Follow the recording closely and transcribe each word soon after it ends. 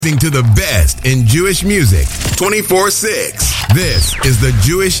To the best in Jewish music 24/6. This is the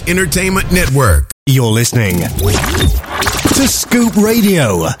Jewish Entertainment Network. You're listening to Scoop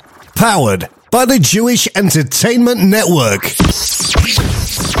Radio, powered by the Jewish Entertainment Network.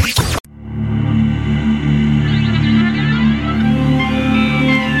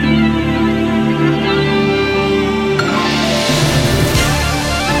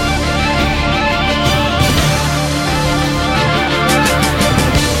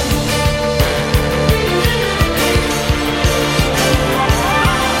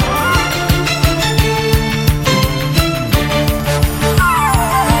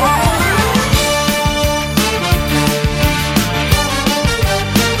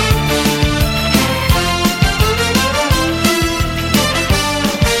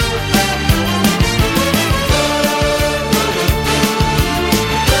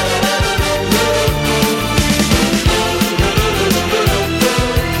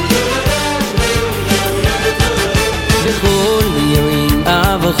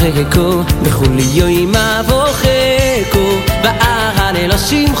 בכל יום אבוכו באהל אל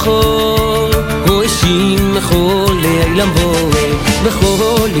השמחו הוא שמחו לעולם בוער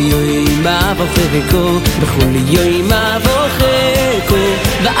בכל יום אבוכו בכל יום אבוכו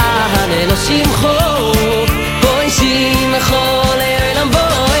באהל אל השמחו הוא שמחו לעולם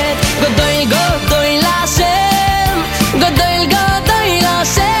בוער גדול גדול לשם גדול גדול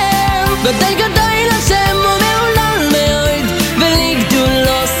לשם גדול גדול לשם ומעולם מאוד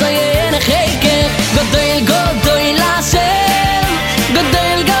ולגדולו גדל גדל לשם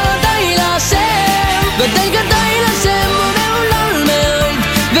גדל גדל לשם גדל גדל לשם ומעולם מאוד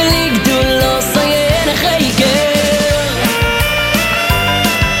ולגדולו ציין חיקר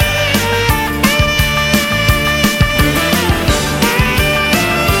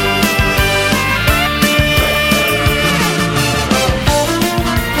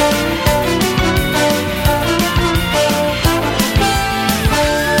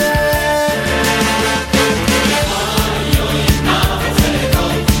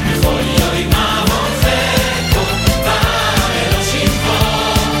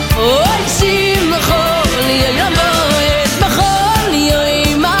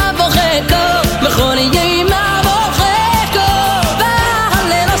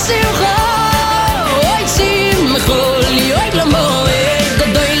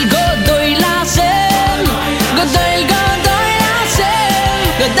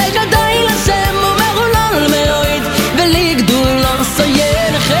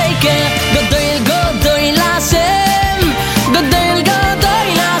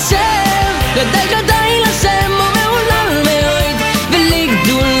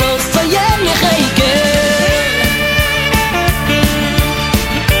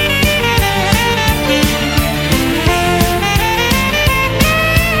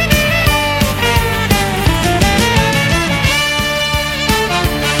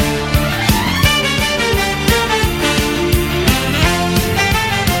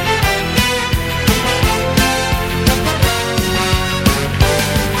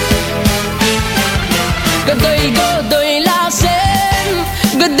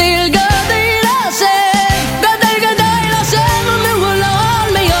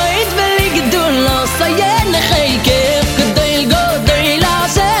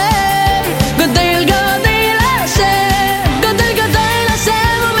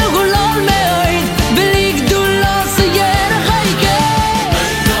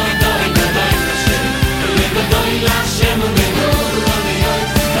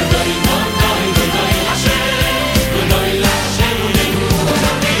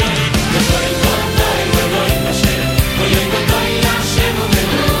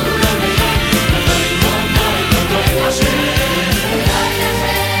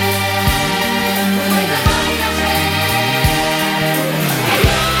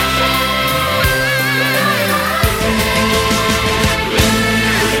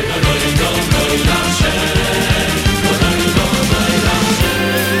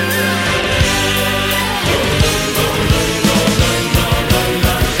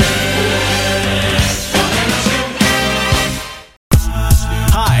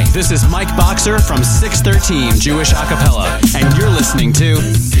This is Mike Boxer from 613 Jewish Acapella, and you're listening to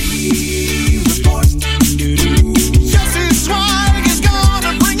See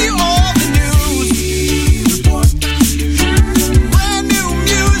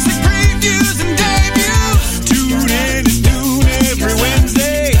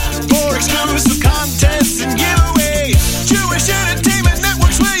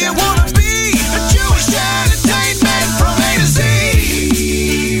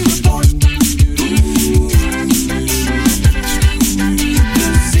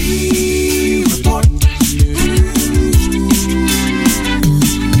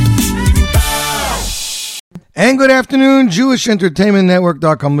And good afternoon,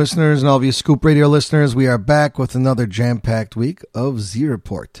 JewishEntertainmentNetwork.com listeners and all of you Scoop Radio listeners. We are back with another jam-packed week of Z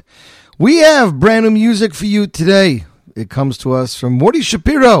Report. We have brand new music for you today. It comes to us from Morty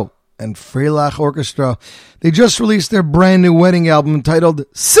Shapiro and Freilach Orchestra. They just released their brand new wedding album titled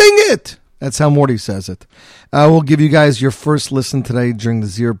Sing It! That's how Morty says it. We'll give you guys your first listen today during the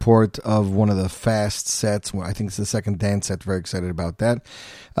Z Report of one of the fast sets. I think it's the second dance set. Very excited about that.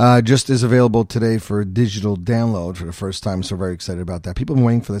 Just is available today for digital download for the first time, so very excited about that. People have been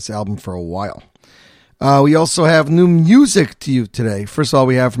waiting for this album for a while. We also have new music to you today. First of all,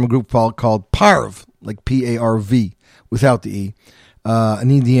 we have from a group called Parv, like P-A-R-V, without the E. An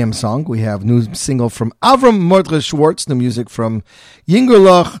EDM song. We have new single from Avram Mordechai Schwartz, new music from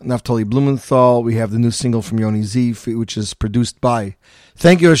Yingerloch, Naftali Blumenthal. We have the new single from Yoni Z, which is produced by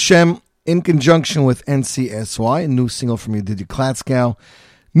Thank You Hashem in conjunction with NCSY. A new single from Yedidi Klatzkow.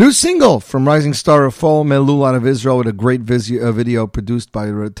 New single from Rising Star of Fall, Melul out of Israel, with a great video produced by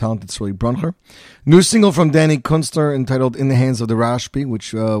talented Sroli Bruncher. New single from Danny Kunstler entitled In the Hands of the Rashbi,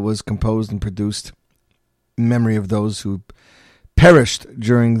 which was composed and produced in memory of those who perished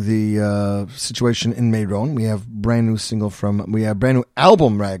during the situation in Meron. We have brand new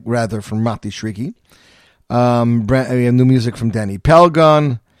album from Mati Shriki. We have new music from Danny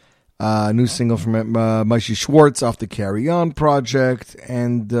Palgon. New single from Maishi Schwartz off the Carry On project,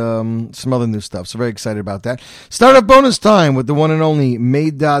 and some other new stuff. So very excited about that. Startup bonus time with the one and only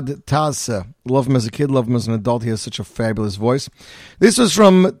Meidad Tasa. Love him as a kid, love him as an adult. He has such a fabulous voice. This was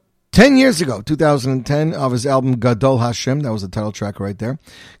from 10 years ago, 2010, of his album Gadol Hashem. That was the title track right there.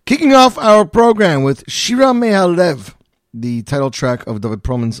 Kicking off our program with Shira Mehalev, the title track of David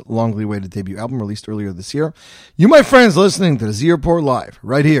Perlman's longly awaited debut album released earlier this year. You, my friends, listening to the Z Report Live,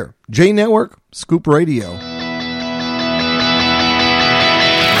 right here. J Network, Scoop Radio.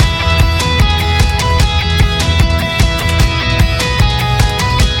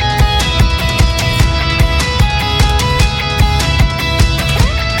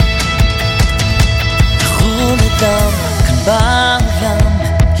 כאן בעולם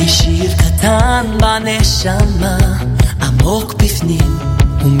יש שיר קטן בנשמה עמוק בפנים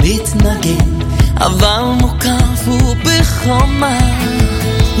ומתנגן אבל מוקף ובחומה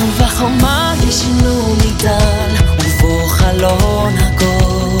ובחומה יש לו מגדל ובו חלון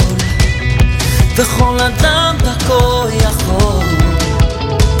עגול וכל אדם דרכו יכול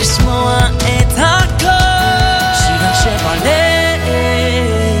לשמוע את הקול שירה שבלב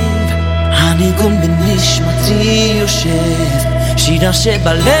הניגון בנשמתי יושב שירה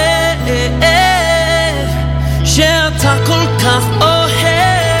שבלב שאתה כל כך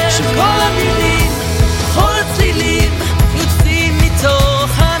אוהב שכל המילים, כל הצלילים יוצאים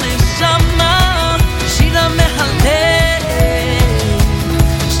מתוך הנשמה שירה מהלב,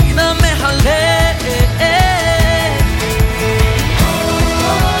 שירה מהלב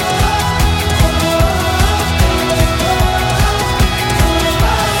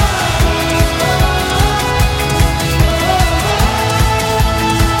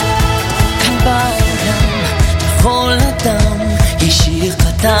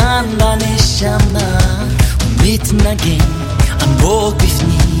קטן בנשמה ומתנגן עמוק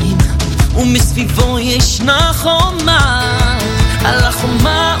בפנים ומסביבו ישנה חומה על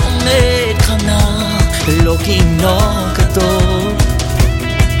החומה עומד חנה אלוקינו גדול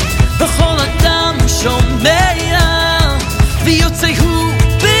בכל אדם הוא שומע ויוצא הוא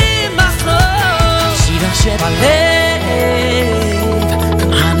במחור שירה שבלב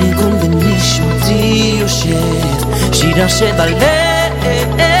הניגון בנשמתי יושב שירה שבלב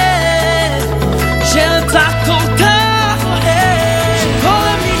שאתה כל כך אוהב שכל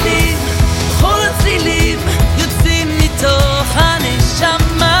המילים, כל הצלילים יוצאים מתוך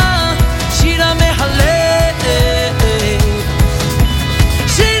הנשמה שירה מהלב,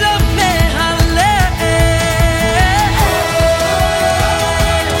 שירה מהלב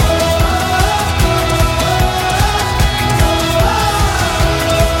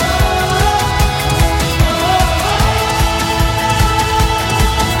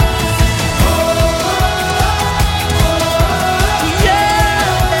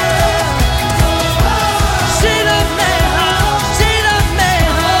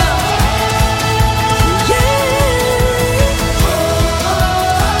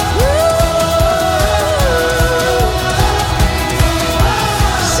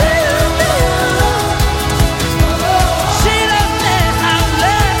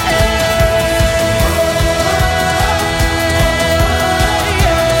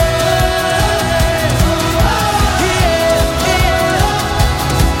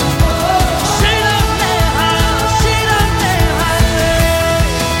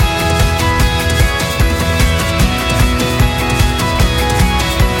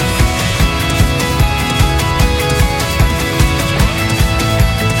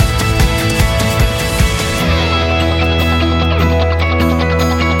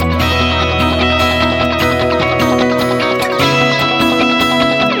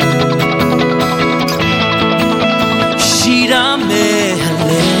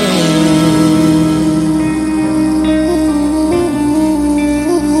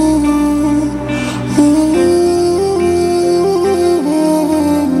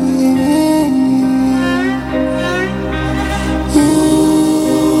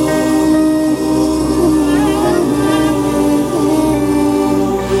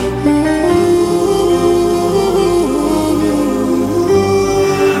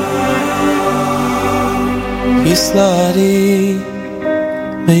Yislari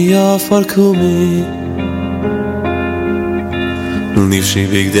meyafar kumi Nifshi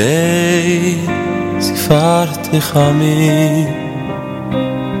bigdei sifar techami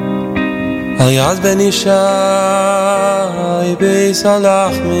Al yad ben ishai beis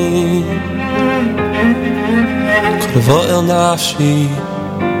alachmi Korvo el nafshi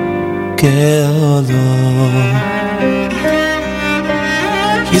geolo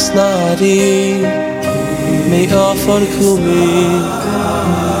Yislari meyafar kumi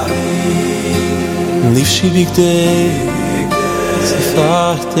Nifshi bigdei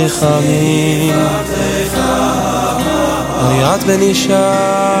sifar techami Al yad ben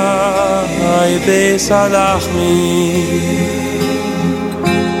ishai beis alachmi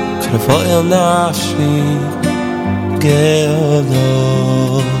Korvo el nafshi geolo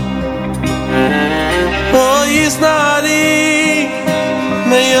Oh Yislari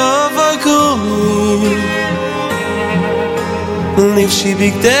meyafar kumi Nifshi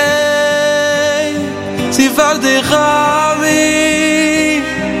bigdei sifar techami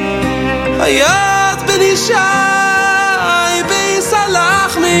Hayat ben ishai beis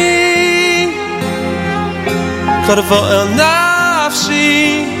alachmi Korvo el nafshi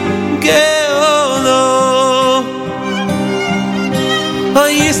geolo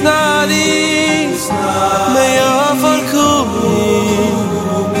Hayisnari meyafar kumi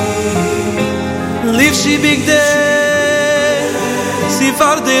Nifshi bigdei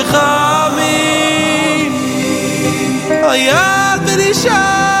sifar techami Hayat ben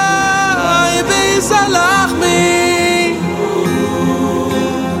ishai beis alachmi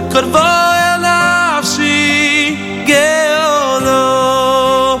Korvo el nafshi geolo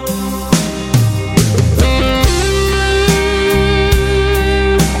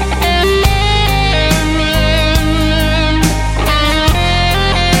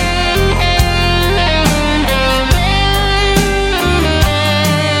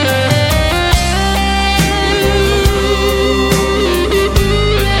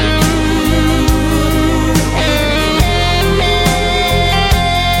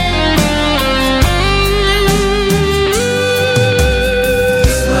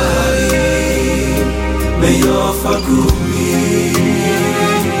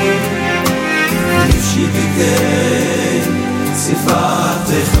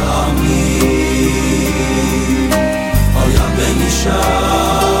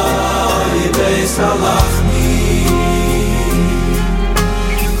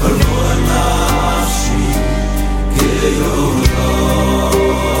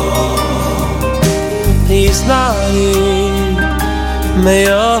Yislari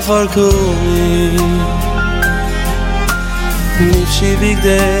meyafar kumi Nifshi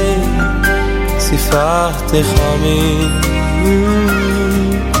bigdei sifar techami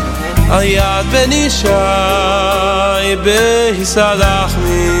Al yad ben ishai beis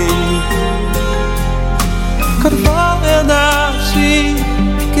alachmi Korvo el nafshi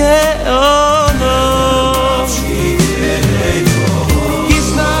geolo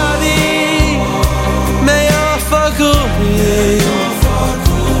Yislari meyafar kumi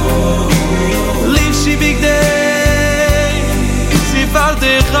Nifshi bigdei sifar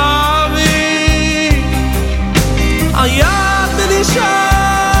techami Al yad ben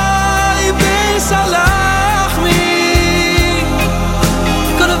ishai beis alachmi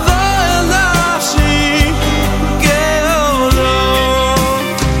Korvo el nafshi geolo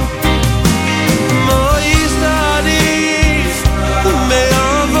Mo Yislari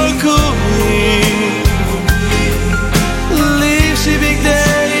meyafar kumi Nifshi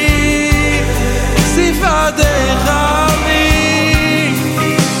bigdei sifar techami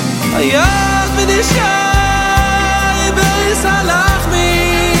Hayat ben ishai beis alachmi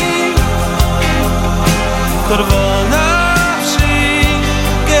Korvo nafshi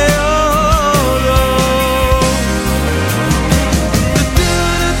geolo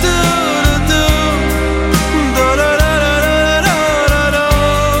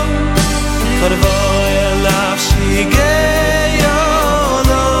Korvo el nafshi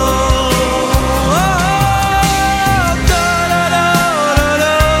geolo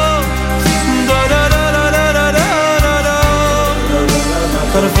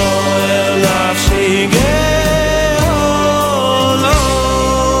Korvo el nafshi geolo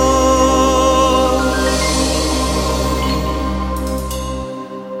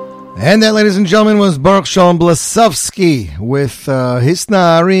And that, ladies and gentlemen, was Baruch Shalom Blasovsky with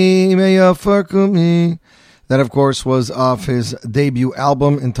Hisnari Meyafar Kumi. That, of course, was off his debut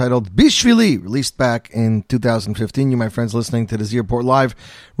album entitled Bishvili, released back in 2015. You, my friends, listening to the Z Report Live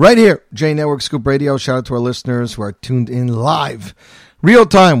right here, J Network Scoop Radio. Shout out to our listeners who are tuned in live. Real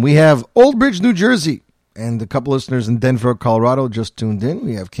time, we have Old Bridge, New Jersey. And a couple listeners in Denver, Colorado just tuned in.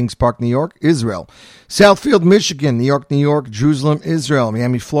 We have Kings Park, New York, Israel. Southfield, Michigan, New York, Jerusalem, Israel,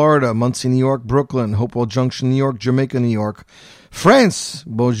 Miami, Florida, Muncie, New York, Brooklyn, Hopewell Junction, New York, Jamaica, New York, France.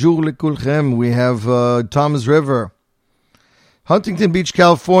 Bonjour le kulchem. We have Toms River, Huntington Beach,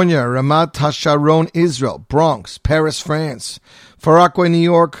 California, Ramat HaSharon, Israel, Bronx, Paris, France, Far Rockaway, New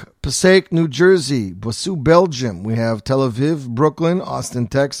York, Passaic, New Jersey, Boissou, Belgium. We have Tel Aviv, Brooklyn, Austin,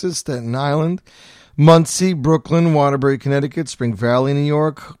 Texas, Staten Island, Muncie, Brooklyn, Waterbury, Connecticut, Spring Valley, New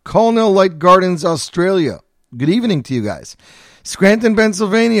York, Colnell Light Gardens, Australia. Good evening to you guys. Scranton,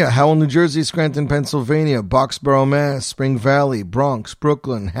 Pennsylvania, Howell, New Jersey, Scranton, Pennsylvania, Boxborough, Mass, Spring Valley, Bronx,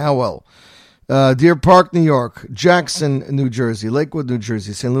 Brooklyn, Howell, Deer Park, New York, Jackson, New Jersey, Lakewood, New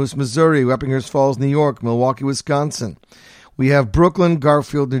Jersey, St. Louis, Missouri, Wappingers Falls, New York, Milwaukee, Wisconsin. We have Brooklyn,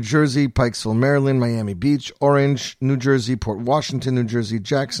 Garfield, New Jersey, Pikesville, Maryland, Miami Beach, Orange, New Jersey, Port Washington, New Jersey,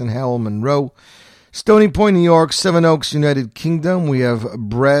 Jackson, Howell, Monroe, Stony Point, New York, Seven Oaks, United Kingdom. We have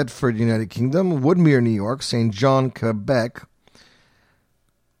Bradford, United Kingdom, Woodmere, New York, St. John, Quebec.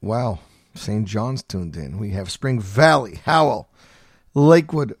 Wow, St. John's tuned in. We have Spring Valley, Howell,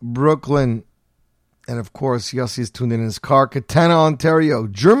 Lakewood, Brooklyn, and of course, Yossi's tuned in his car. Katana, Ontario,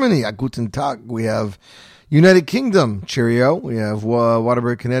 Germany, a guten Tag. We have United Kingdom, cheerio. We have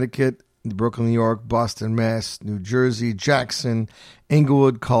Waterbury, Connecticut, Brooklyn, New York, Boston, Mass, New Jersey, Jackson,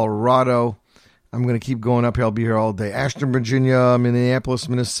 Inglewood, Colorado. I'm going to keep going up here. I'll be here all day. Ashton, Virginia, Minneapolis,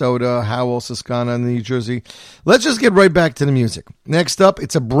 Minnesota, Howell, Susquehanna, New Jersey. Let's just get right back to the music. Next up,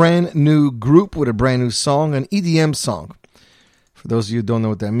 it's a brand new group with a brand new song, an EDM song. For those of you who don't know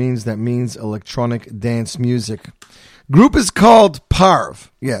what that means electronic dance music. Group is called Parv.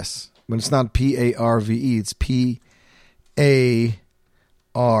 Yes, but it's not P-A-R-V-E. It's P-A-R-V.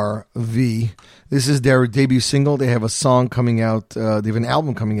 This is their debut single. They have a song coming out. They have an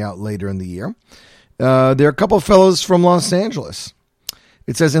album coming out later in the year. They're a couple of fellows from Los Angeles.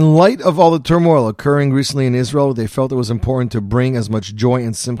 It says, in light of all the turmoil occurring recently in Israel, they felt it was important to bring as much joy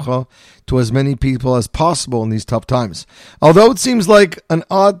and simcha to as many people as possible in these tough times. Although it seems like an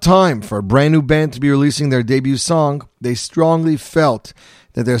odd time for a brand new band to be releasing their debut song, they strongly felt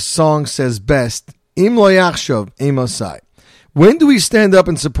that their song says best, Im lo yachshov im osai. When do we stand up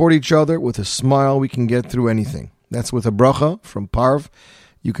and support each other? With a smile, we can get through anything. That's with a bracha from Parv.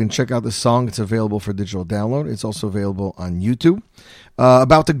 You can check out the song. It's available for digital download. It's also available on YouTube.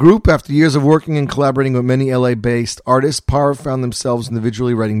 About the group, after years of working and collaborating with many LA-based artists, Parv found themselves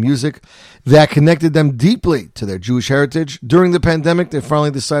individually writing music that connected them deeply to their Jewish heritage. During the pandemic, they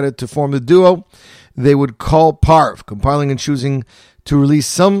finally decided to form the duo they would call Parv, compiling and choosing to release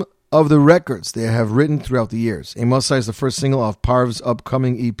some of the records they have written throughout the years. Amosai is the first single off Parv's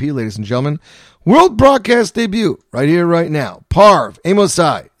upcoming EP, ladies and gentlemen. World broadcast debut, right here, right now. Parv,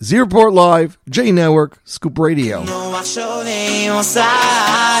 Amosai, Z Report Live, J Network, Scoop Radio.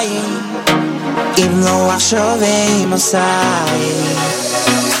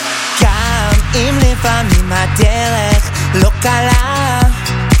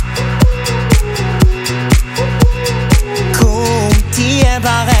 תהיה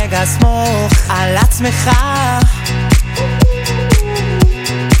ברגע סמוך על עצמך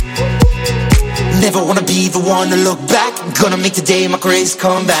Never wanna be the one to look back Gonna make the day my grace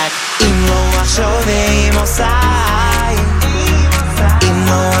come back אם לא עכשיו אם עושה אם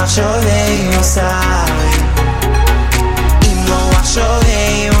לא עכשיו אם עושה אם לא עכשיו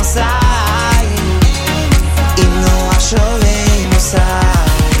אם עושה אם לא עכשיו אם עושה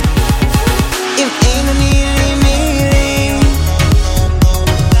אם אין אני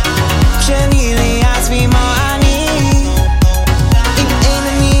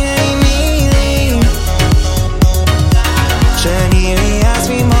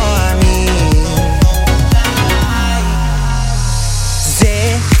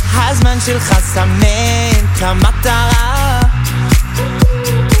הזמן שלך סמן את המטרה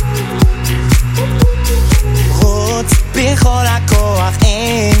רוץ בכל הכוח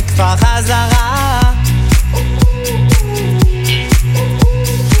אין כבר חזרה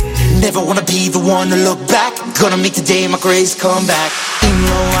Never wanna be the one to look back Gonna make the day my grace come back אם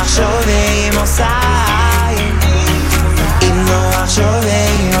לא עכשיו אם עושה אם לא עכשיו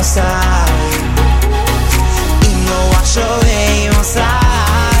אם עושה אם לא עכשיו אם עושה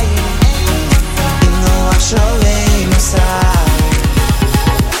Shovei Mosai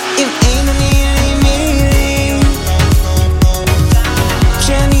Im ein ani mili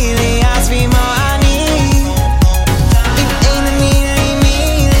Shani li azvi mo ani Im ein ani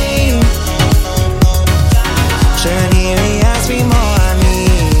mili Shani li azvi mo ani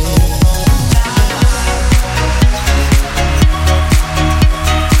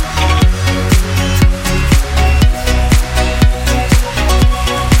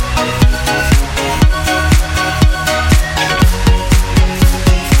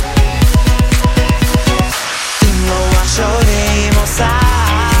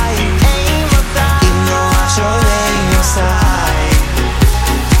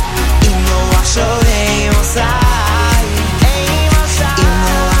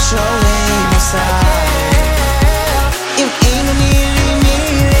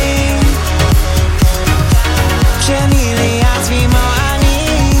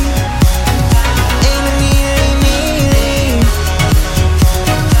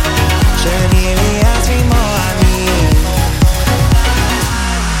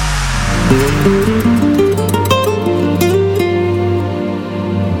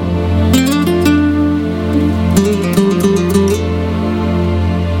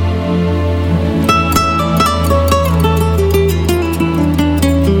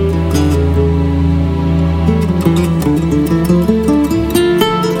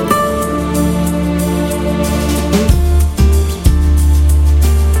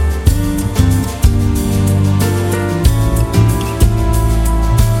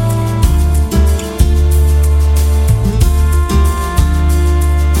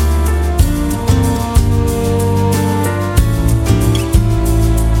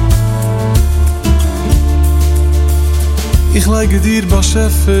Ich lege dir bei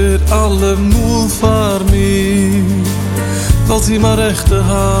Schäfer alle Mul für mich. Weil sie meine rechte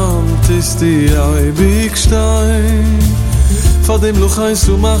Hand ist die Eibigstein. Von dem Luch eins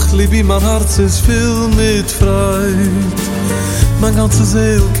du macht, Liebe, mein Herz ist viel mit Freude. Mein ganze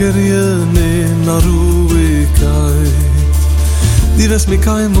Seel kerien in der Ruhigkeit. Die wirst mich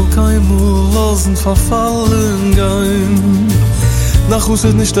keinmal losen verfallen gehen. Nach Hus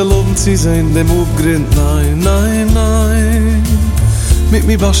ist nicht erlauben zu sein, dem Upgrind, nein, nein, nein. Mit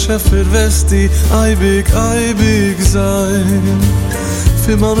mir bei Schäfer wirst die eibig sein.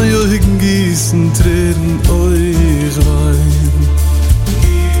 Für meine Jürgen gießen Tränen euch Wein.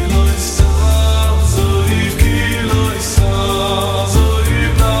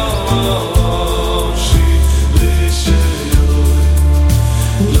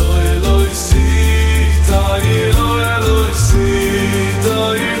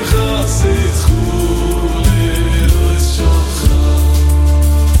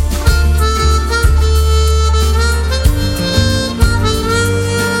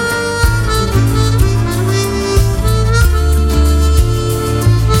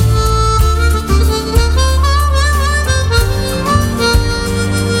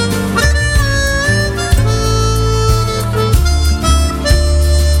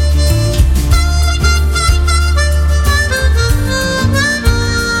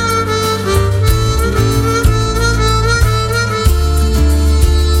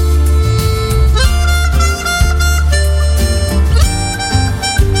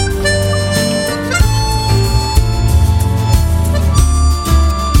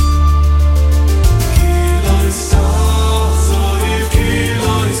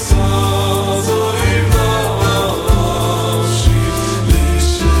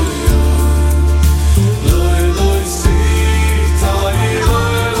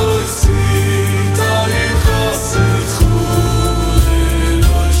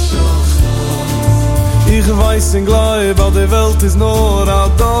 weil die Welt ist nur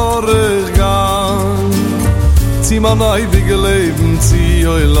ein Durchgang. Zieh mein eibige Leben, zieh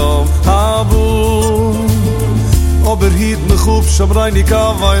euch Habu. Aber hielt mich auf, schon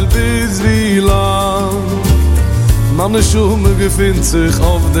reinika, weil bis wie lang. Meine Schumme gefindt sich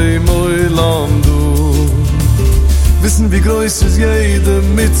auf dem Eulam, du. Wissen, wie groß ist jede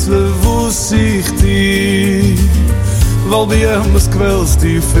Mitzwe, wo sich die. Weil die Emmes quälst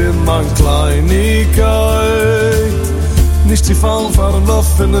tief in mein Kleinigkeit. Nicht sie fallen fahren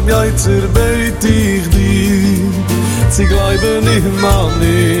auf in dem Jäizer beit ich dir. Sie bleiben immer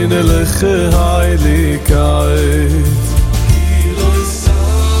in ehrliche Heiligkeit.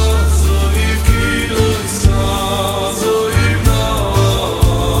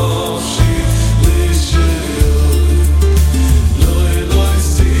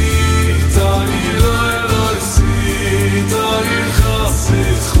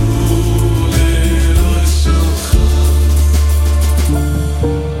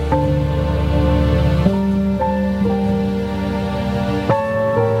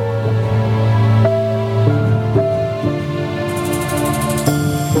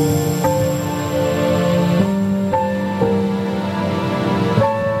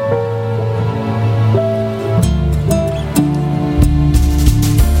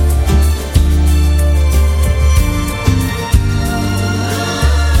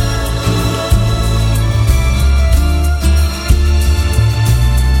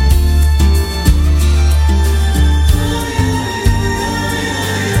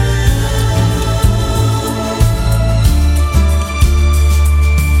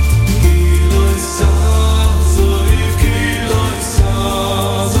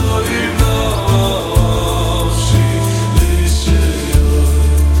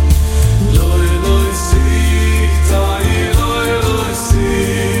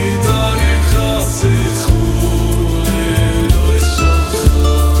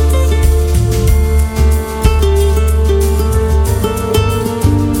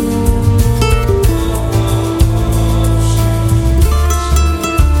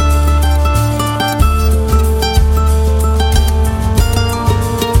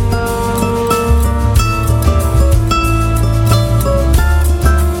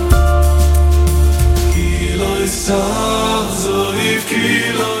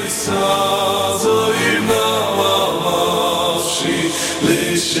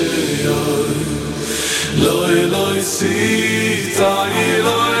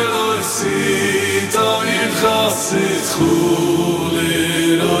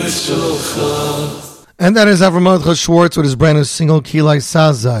 And that is Avramotcha Schwartz with his brand new single, Kilai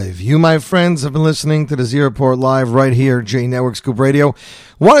Sazaiv. You, my friends, have been listening to the Z Report live right here, J Network Scoop Radio.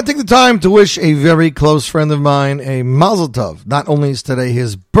 Want to take the time to wish a very close friend of mine a Mazel Tov. Not only is today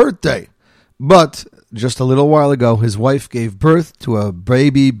his birthday, but just a little while ago, his wife gave birth to a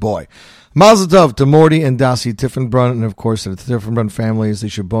baby boy. Mazel Tov to Morty and Dasi Tiffenbrunn, and of course to the Tiffenbrunn families. They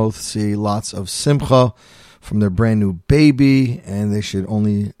should both see lots of simcha from their brand new baby, and they should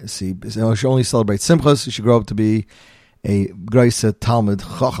only celebrate simchas. They should grow up to be a Greise Talmud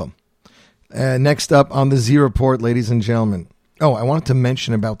Chacham. Next up on the Z Report, ladies and gentlemen. Oh, I wanted to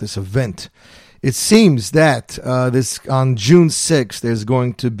mention about this event. It seems that on June 6th, there's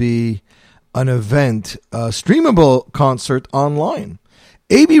going to be an event, a streamable concert online.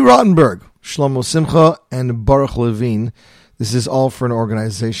 A.B. Rottenberg, Shlomo Simcha, and Baruch Levine. This is all for an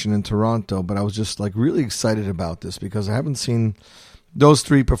organization in Toronto, but I was just really excited about this because I haven't seen those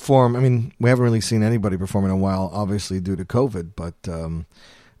three perform. I mean, we haven't really seen anybody perform in a while, obviously due to COVID, but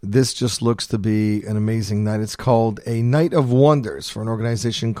this just looks to be an amazing night. It's called A Night of Wonders for an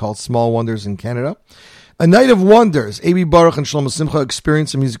organization called Small Wonders in Canada. A Night of Wonders. A.B. Baruch and Shlomo Simcha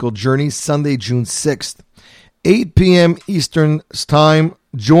experience a musical journey Sunday, June 6th, 8 p.m. Eastern Time.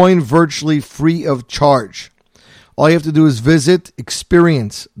 Join virtually free of charge. All you have to do is visit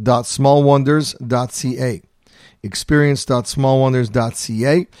experience.smallwonders.ca.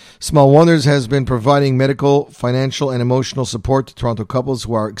 Experience.smallwonders.ca. Small Wonders has been providing medical, financial, and emotional support to Toronto couples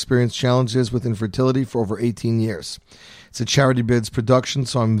who are experiencing challenges with infertility for over 18 years. It's a Charity Bids production,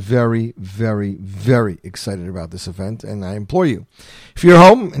 so I'm very, very, very excited about this event, and I implore you, if you're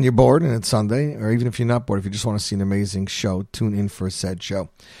home and you're bored and it's Sunday, or even if you're not bored, if you just want to see an amazing show, tune in for said show.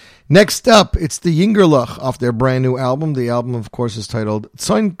 Next up, it's the Yingerlach off their brand new album. The album, of course, is titled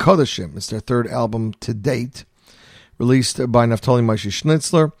Tzayin Kodashim. It's their third album to date, released by Naftali Moshe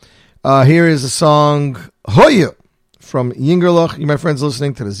Schnitzler. Here is the song Hoya from Yingerlach. You, my friends,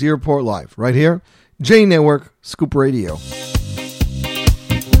 listening to the Z Report live right here, J Network Scoop Radio.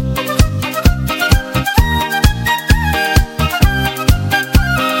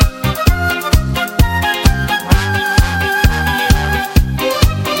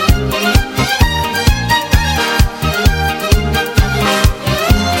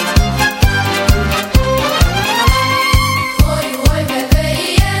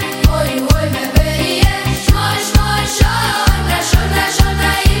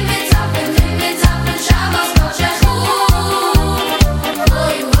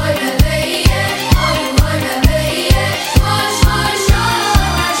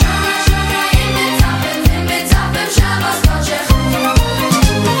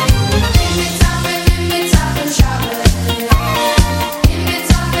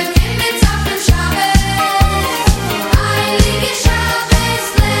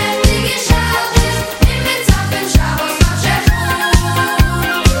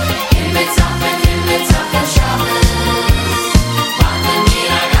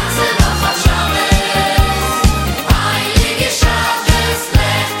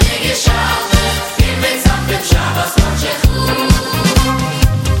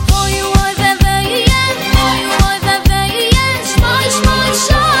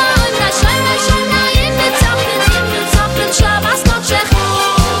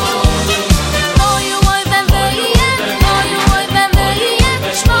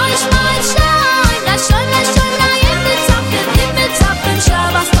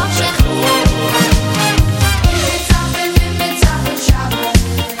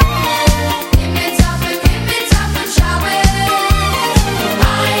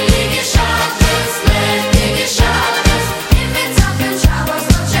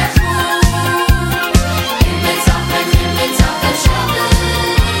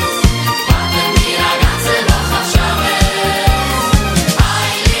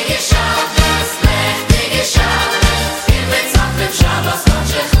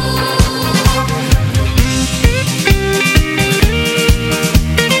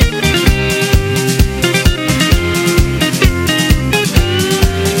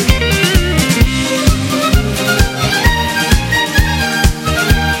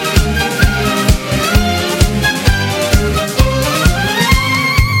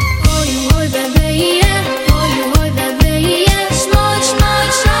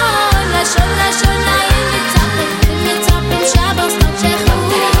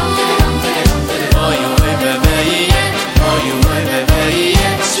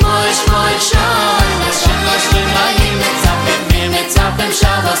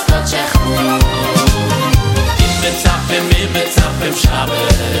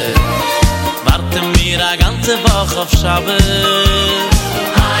 Woche auf Schabbat.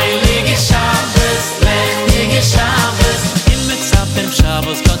 Heilige Schabbat,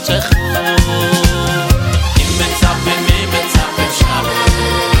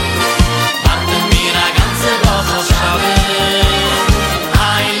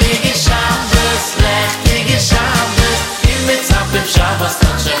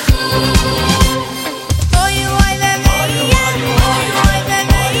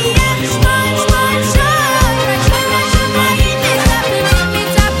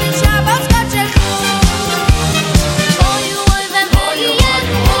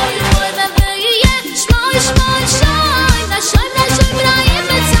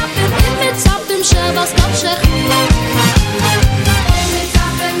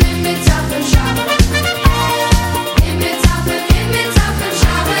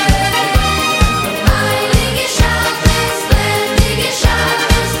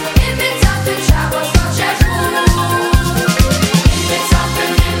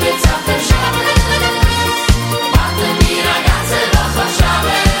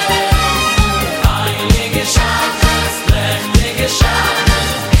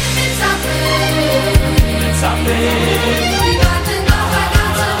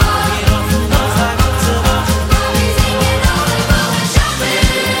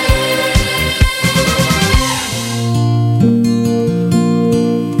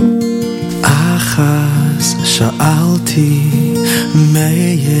 Sha'alti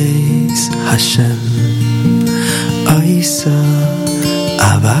Me'ez Hashem Oisa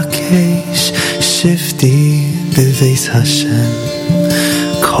Avakesh Shifti Beveis Hashem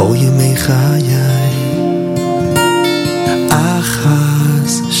Kol Yemei Chayai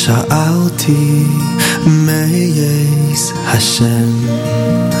Achaz Sha'alti Me'ez Hashem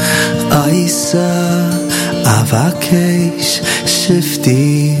Oisa Avakesh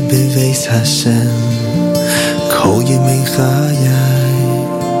Shifti Beveis Hashem Kol Yemei Chayai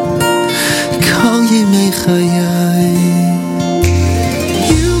Kol Yemei Chayai.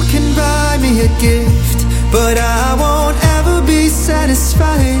 You can buy me a gift, but I won't ever be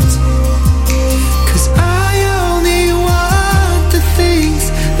satisfied, 'cause I only want the things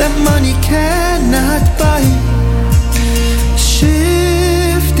that money cannot buy.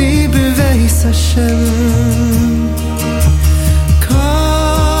 Shifti Beveis Hashem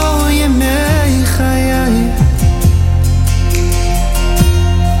Kol Yemei Chayai.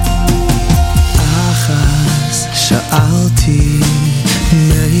 Sha'alti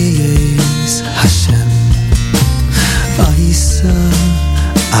Me'ez Hashem Oisa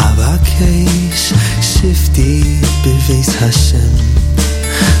Avakesh Shifti Beveis Hashem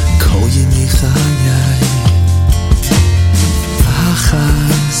Kol Yemei Chayai.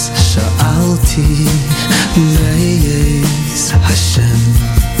 Achaz Sha'alti Me'ez Hashem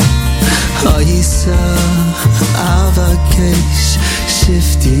Oisa Avakesh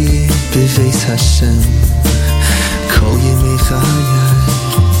Shifti Beveis Hashem Kol Yemei Chayai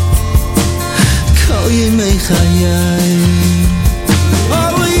Kol Yemei Chayai.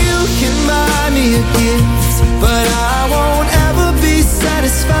 Oh, you can buy me a gift, but I won't ever be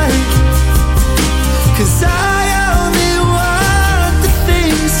satisfied, 'cause I only want the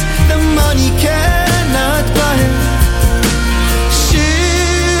things that money cannot buy.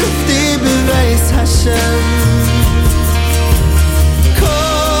 Shifti Beveis Hashem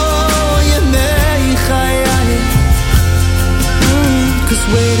Kol Yemei Chayai. 'Cause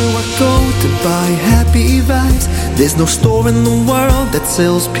where do I go to buy happy vibes? There's no store in the world that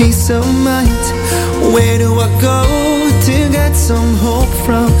sells peace of mind. Where do I go to get some hope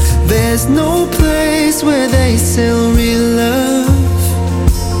from? There's no place where they sell real love.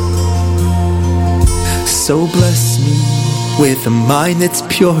 So bless me with a mind that's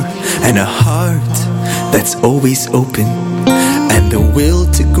pure and a heart that's always open, and the will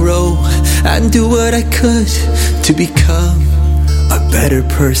to grow and do what I could to become a better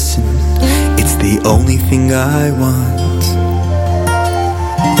person. It's the only thing I want.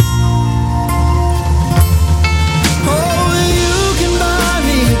 Oh, you can buy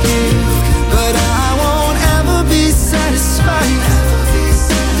me a gift, but I won't ever be satisfied,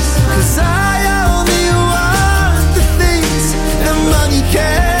 'cause I only want the things that money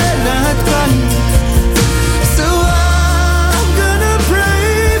cannot buy. So I'm gonna pray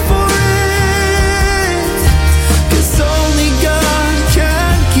for it, 'cause only God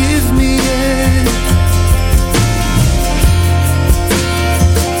can give me it.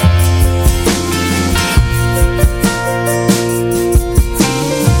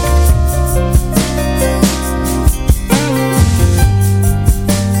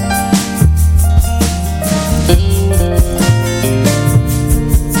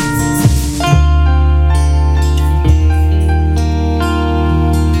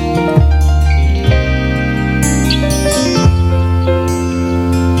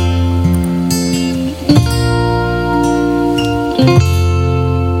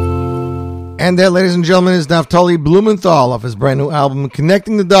 And that, ladies and gentlemen, is Naftali Blumenthal off his brand new album,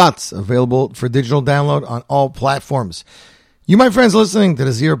 Connecting the Dots, available for digital download on all platforms. You, my friends, listening to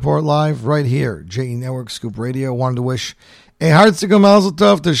the Z Report Live right here, JE Network, Scoop Radio, wanted to wish a heartziger mazel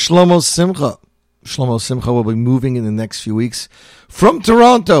tov to Shlomo Simcha. Shlomo Simcha will be moving in the next few weeks from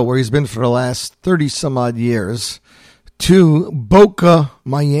Toronto, where he's been for the last 30-some-odd years, to Boca,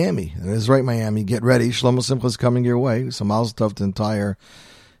 Miami. That is right, Miami. Get ready. Shlomo Simcha is coming your way. So mazel tov to entire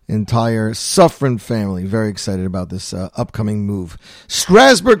Suffren family. Very excited about this upcoming move.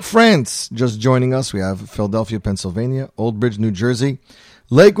 Strasbourg, France, just joining us. We have Philadelphia, Pennsylvania, Old Bridge, New Jersey,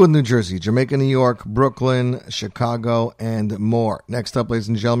 Lakewood, New Jersey, Jamaica, New York, Brooklyn, Chicago, and more. Next up, ladies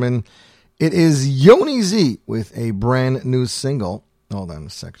and gentlemen, it is Yoni Z with a brand new single. Hold on a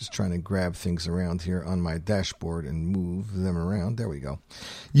sec, just trying to grab things around here on my dashboard and move them around. There we go.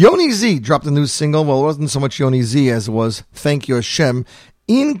 Yoni Z dropped a new single. Well, it wasn't so much Yoni Z as it was Thank You Hashem,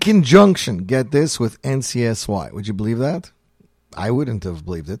 in conjunction, get this, with NCSY. Would you believe that? I wouldn't have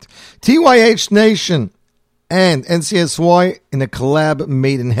believed it. TYH Nation and NCSY in a collab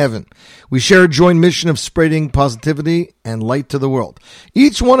made in heaven. We share a joint mission of spreading positivity and light to the world.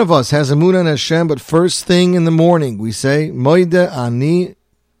 Each one of us has emunah in Hashem, but first thing in the morning we say, Moide ani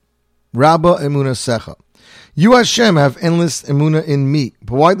rabba emunah secha. You, Hashem, have endless emunah in me.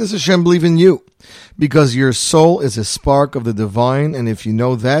 But why does Hashem believe in you? Because your soul is a spark of the divine, and if you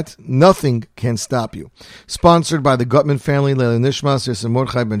know that, nothing can stop you. Sponsored by the Gutman family, Leila Nishmas, Yosef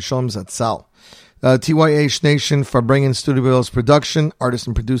Mordechai Ben Shalom Zatzal. TYH Nation, Farbrengen Studio Bills Production, artists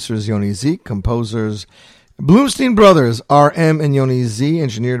and producers Yoni Z, composers Bloomstein Brothers, RM and Yoni Z,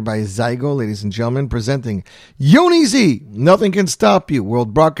 engineered by Zygo, ladies and gentlemen, presenting Yoni Z, Nothing Can Stop You,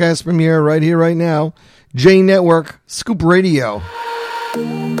 world broadcast premiere right here, right now, J Network, Scoop Radio.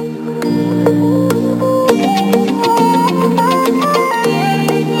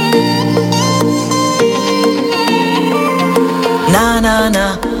 Na na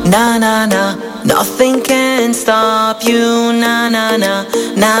na, na na na, nothing can stop you. Na na na,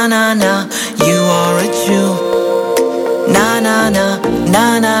 na na na, you are a Jew. Na na na,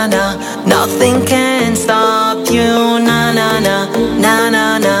 na na na, nothing can stop you. Na na na, na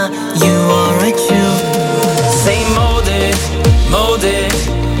na na, you are a Jew. Say Modeh, Modeh,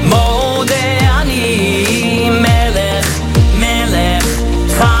 Modeh ani Melech, Melech,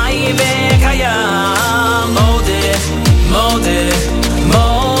 Chai v'kayam. Modeh, Modeh,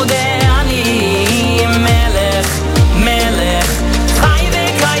 Modeh ani Melech, Melech, Chai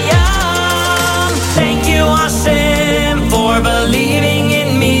v'kayam. Thank you Hashem for believing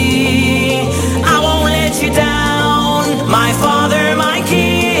in me. I won't let you down, my Father, my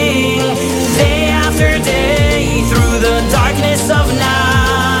King. Day after day, through the darkness of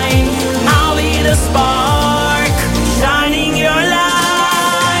night, I'll be the spark, shining your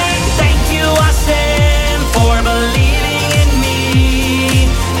light. Thank you Hashem for believing in me.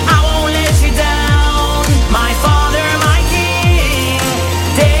 I won't let you down, my Father, my King.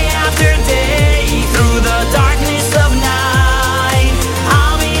 Day after day, through the darkness of night,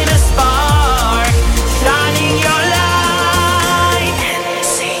 I'll be the spark, shining your light. And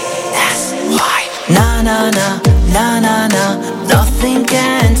see, that's why. Na na na, na na na, nothing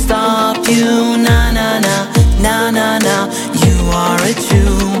can stop you. Na na na, na na na, you are a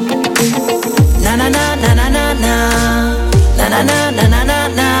Jew. Na na na na na na na, na na na na na na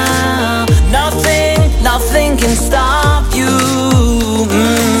na. Nothing can stop you.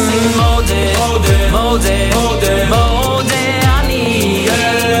 Modeh, Modeh, Modeh, Modeh ani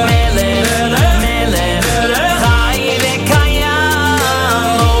Melech, Melech, Chai v'kayam.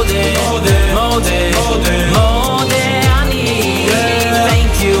 Modeh, Modeh, Modeh ani.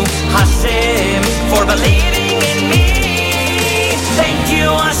 Thank you Hashem for believing in me. Thank you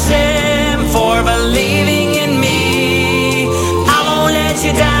Hashem for believing in me. I won't let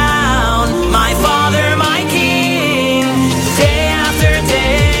you down, my Father, my King. Day after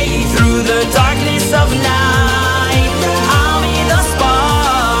day, through the darkness of night, I'll be the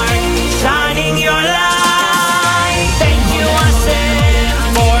spark, shining your light. Thank you Hashem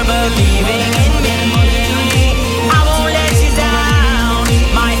for believing in me. I won't let you down,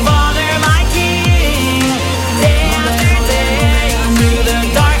 my Father, my King. Day after day, through the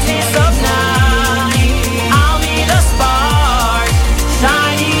darkness of night, I'll be the spark,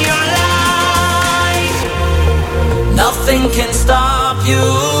 shining your light. Nothing can stop you,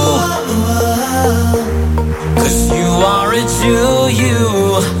 'cause you are a Jew, you,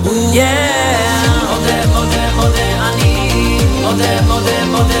 yeah. Modeh, Modeh, Modeh ani, Modeh, Modeh,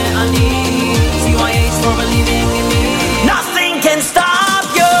 Modeh ani. TYH for believing in me. Nothing can stop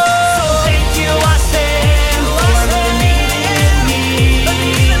you. Thank you Hashem for believing in me.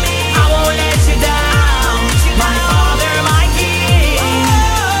 I won't let you down, my Father, my King.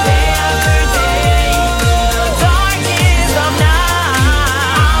 Day after day, through the darkness of night,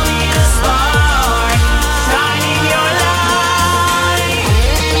 I'll be the spark, shining your light.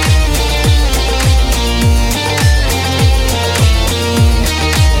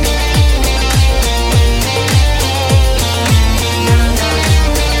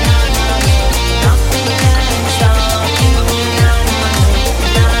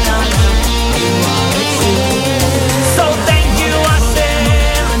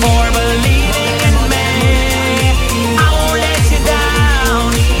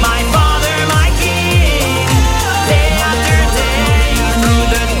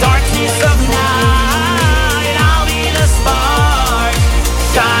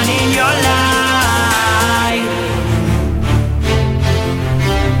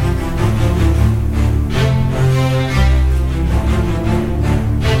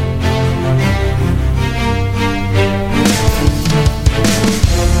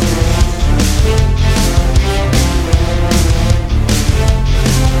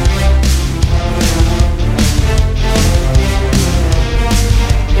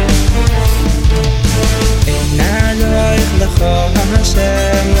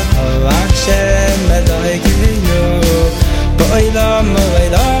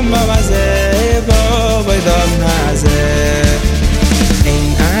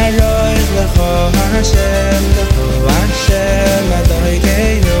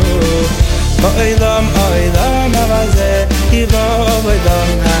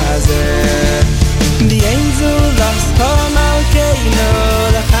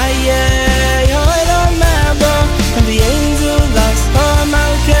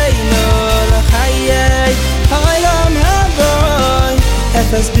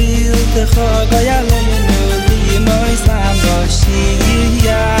 Efes bil te chog ayalenu li moi sam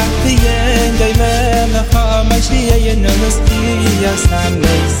bashia Vien doi melech ha-Mashiach yenu l'skia sam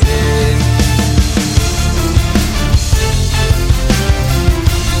leisim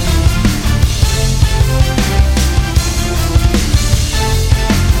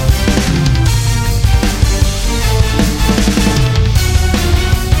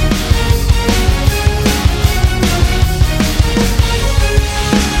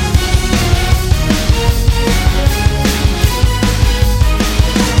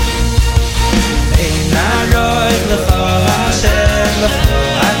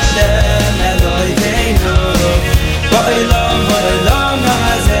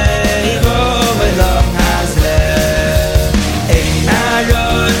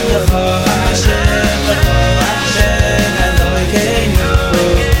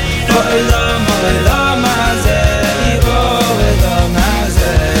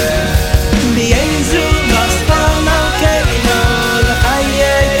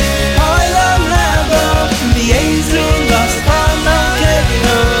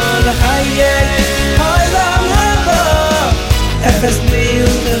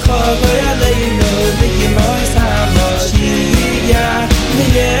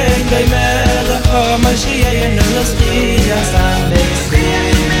Mashiach yenu l'skia sam leisim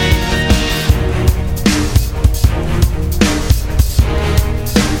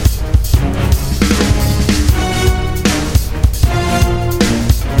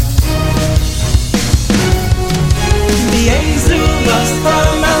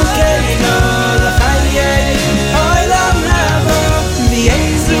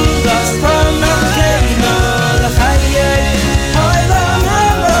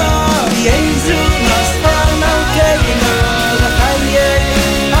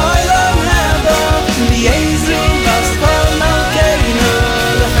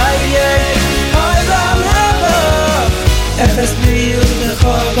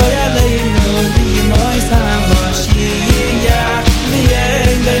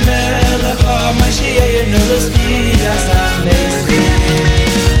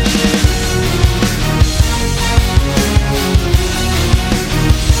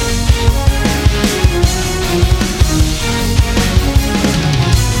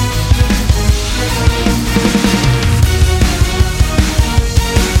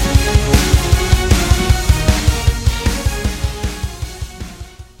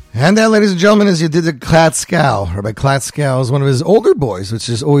And that, ladies and gentlemen, is you did the Klatskow. Rabbi Klatskow is one of his older boys, which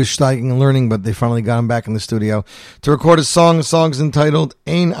is always steiging and learning, but they finally got him back in the studio to record a song. The song's entitled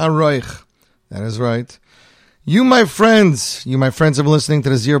Ein Aroich. That is right. You, my friends, have been listening to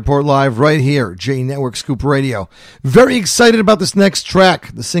the Z Report Live right here, J Network Scoop Radio. Very excited about this next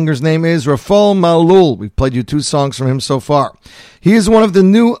track. The singer's name is Rafal Malul. We've played you 2 songs from him so far. He is one of the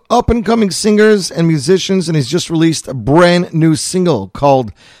new up-and-coming singers and musicians, and he's just released a brand new single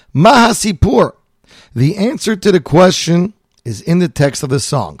called Mahasipur. The answer to the question is in the text of the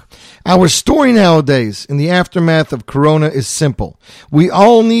song. Our story nowadays, in the aftermath of Corona, is simple. We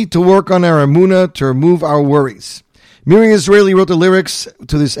all need to work on our emunah to remove our worries. Miri Israeli wrote the lyrics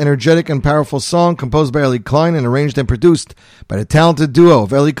to this energetic and powerful song composed by Eli Klein and arranged and produced by the talented duo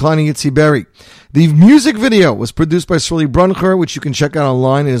of Eli Klein and Yitzi Berry. The music video was produced by Shirley Bruncher, which you can check out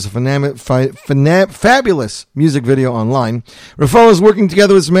online. It is a fabulous music video online. Rafal is working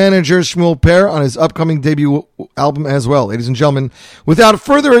together with his manager, Shmuel Per, on his upcoming debut album as well. Ladies and gentlemen, without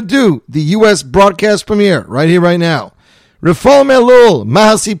further ado, the U.S. broadcast premiere, right here, right now. Rafal Melul,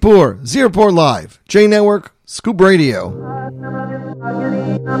 Mahasipur, Z Report Live, J Network, Scoop Radio.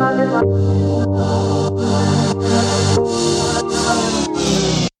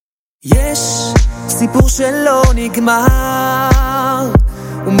 יש סיפור שלא נגמר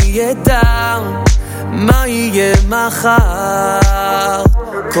ומי ידע מה יהיה מחר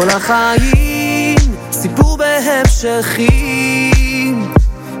כל החיים סיפור בהמשכים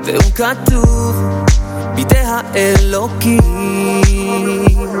והוא כתוב בידי האלוקים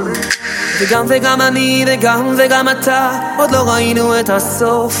וגם אני וגם אתה עוד לא ראינו את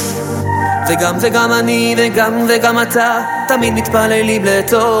הסוף וגם אני וגם אתה תמיד מתפללים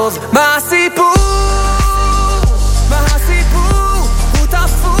לטוב מה הסיפור? מה הסיפור? הוא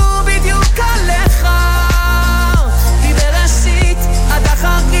תפור בדיוק עליך מבראשית עד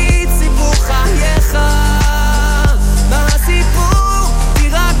אחרית סיפור חייך מה הסיפור?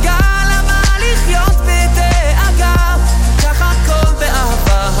 תירגע למה לחיות בדאגה ככה הכל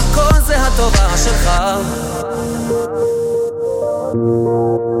באהבה הכל זה הטובה שלך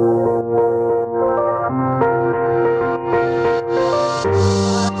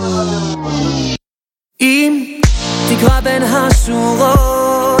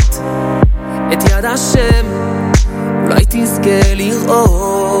השם, אולי תזכה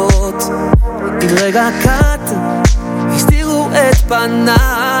לראות אם רגע קט הסתירו את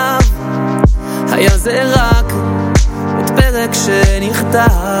פניו, היה זה רק עוד פרק שנכתב.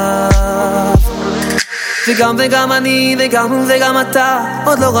 וגם אני וגם אתה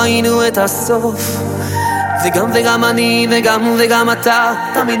עוד לא ראינו את הסוף, וגם אני וגם אתה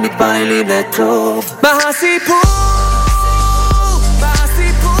תמיד מתפעלים לטוב. מה הסיפור?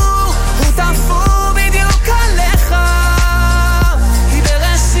 הוא תפור בדיוק עליך, כי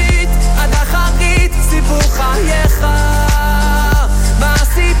בראשית עד אחרית סיפור חייך. מה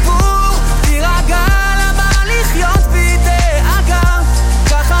הסיפור? תירגע, למה לחיות בדאגה?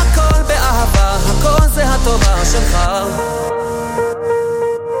 ככה הכל באהבה, הכל זה הטובה שלך.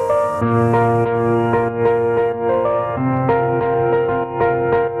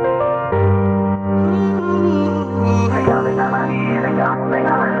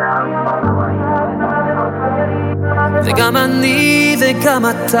 וגם אני וגם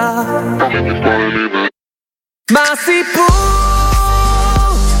אתה. מה הסיפור?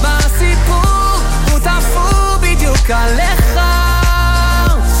 הוא תפור בדיוק עליך,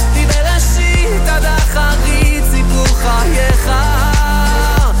 כי בראשית עד אחרית סיפור חייך.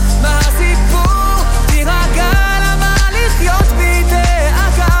 מה הסיפור? תירגע, למה לחיות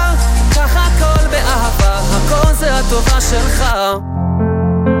בדאגה? ככה הכל באהבה, הכל זה הטובה שלך.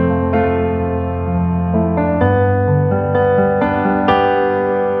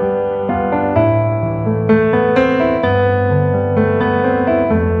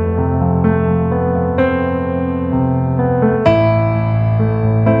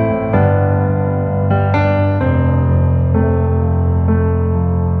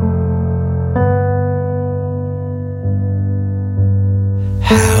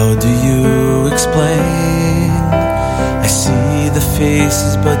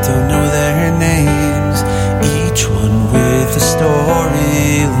 Faces but don't know their names, each one with a story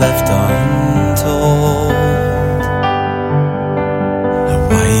left untold. I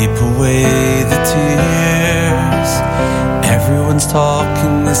wipe away the tears, everyone's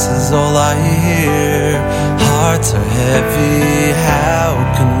talking, this is all I hear. Hearts are heavy, how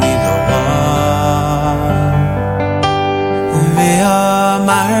can we go on?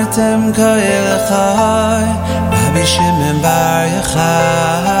 V'amartem ka'elachai Rabbi Shimon Bar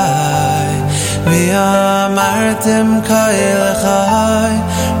Yochai, v'amartem ka'elachai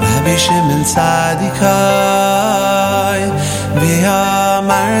Rabbi Shimon Tzadikai,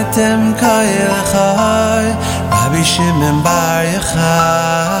 v'amartem ka'elachai Rabbi Shimon Bar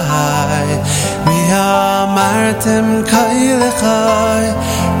Yochai, v'amartem ka'elachai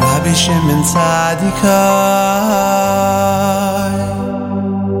Rabbi Shimon Tzadikai.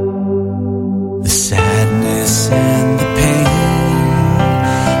 And the pain,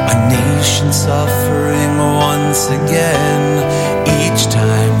 a nation suffering once again. Each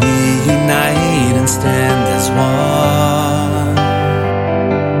time we unite and stand as one.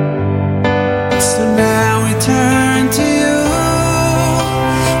 So now we turn to you.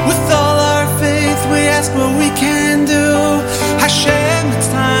 With all our faith we ask what we can do. Hashem, it's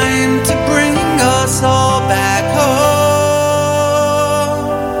time to bring us all back home.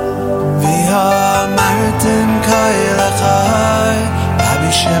 V'amartem ka'elachai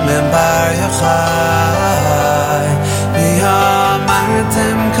Rabbi Shimon Bar Yochai,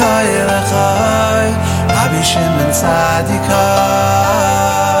 v'amartem ka'elachai Rabbi Shimon Tzadikai,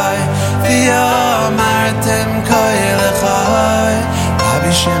 v'amartem ka'elachai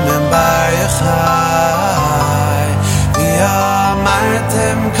Rabbi Shimon Bar Yochai,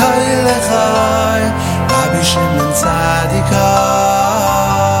 v'amartem ka'elachai Rabbi Shimon Tzadikai.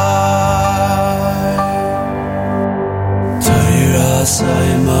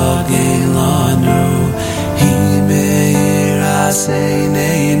 Asay magin lanu, hi meir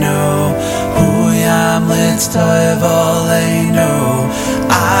aseineinu, hu yamlitz toiv aleinu,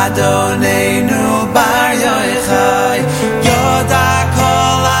 Adoneinu bar yochai, yoda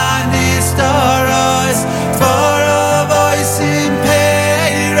kol anistoros, tvorovois in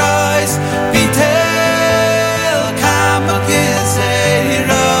peiros, bitel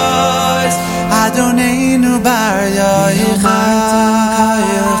kamagizeiros, Adoneinu bar yochai.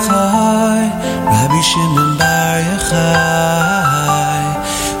 Rabbi Shimon Bar Yochai,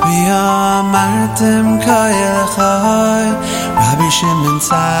 v'amartem ka'elachai Rabbi Shimon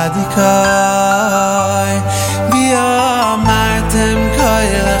Tzadikai, v'amartem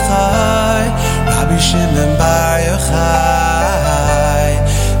ka'elachai Rabbi Shimon Bar Yochai,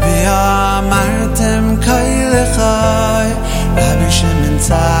 v'amartem ka'elachai Rabbi Shimon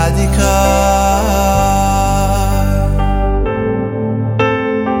Tzadikai.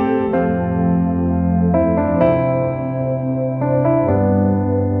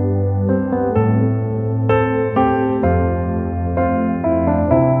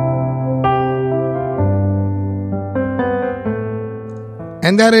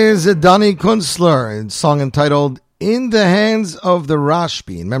 And that is Donnie Kunstler, a song entitled In the Hands of the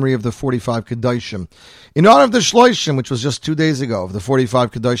Rashbi, in memory of the 45 Kedoshim. In honor of the Shloshim, which was just 2 days ago, of the 45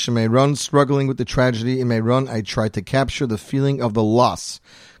 Kedoshim Meron, struggling with the tragedy in Meron, I tried to capture the feeling of the loss,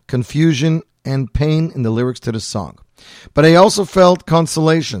 confusion, and pain in the lyrics to the song. But I also felt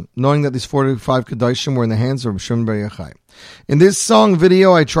consolation, knowing that these 45 Kedoshim were in the hands of Shimon Bar Yochai. In this song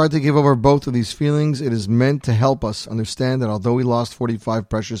video, I tried to give over both of these feelings. It is meant to help us understand that although we lost 45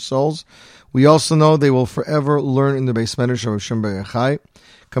 precious souls, we also know they will forever learn in the Beis Medrash of Shimon Bar Yochai.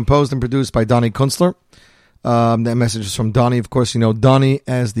 Composed and produced by Donnie Kunstler. That message is from Donnie. Of course, you know Donnie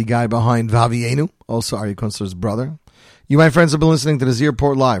as the guy behind Vavienu, also Ari Kunstler's brother. You, my friends, have been listening to the Z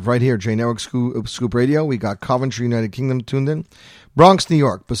Report Live right here, J Network Scoop Radio. We got Coventry, United Kingdom tuned in. Bronx, New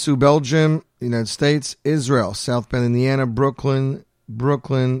York. Basu, Belgium. United States. Israel. South Bend, Indiana. Brooklyn,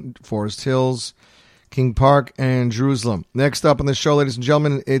 Forest Hills, King Park, and Jerusalem. Next up on the show, ladies and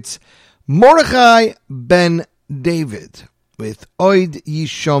gentlemen, it's Mordechai Ben David with Oid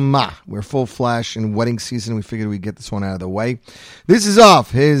Yishoma. We're full flash in wedding season. We figured we'd get this one out of the way. This is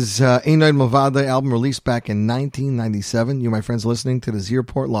off his Ein Oid Milvado album released back in 1997. You, my friends, listening to the Z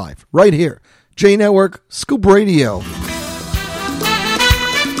Report Live right here, J Network Scoop Radio.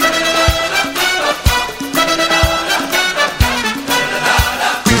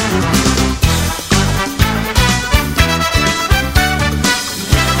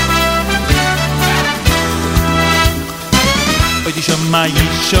 ישמע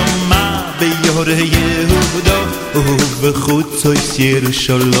ישמע ביור יהודה ובחוצות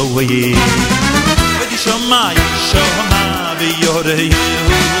ירושלים ישמע ישמע ביור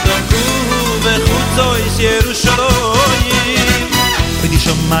יהודה ובחוצות ירושלים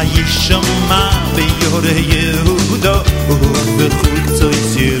ישמע ישמע ביור יהודה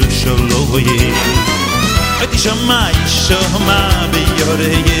ובחוצות ירושלים ישמע ישמע ביור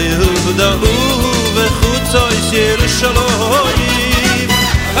יהודה ובחוצות ירושלים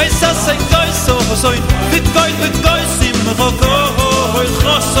Oysasay koy vikoy simchoko hoy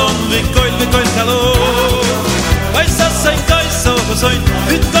khoson vikoy kalo Oysasay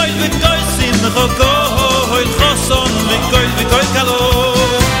koy vikoy simchoko hoy khoson vikoy kalo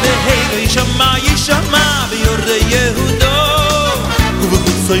Hey yishama biyor yehudo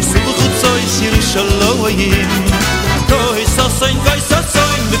ubkhutsoy Yerushalayim Oysasay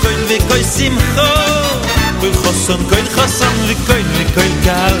vikoy simcho Koil Chassan, Vikoil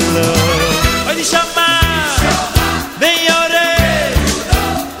Kalo Oy Shama Beyore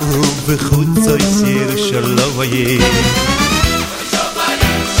Ubechutzois Yerushalayim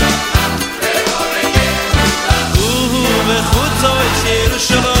Ubechutzois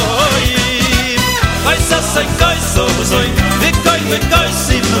Yerushalayim Oy Sasay Koisoy Vikoil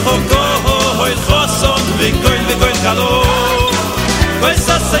Simcho Koil Chassan, Vikoil Kalo Oy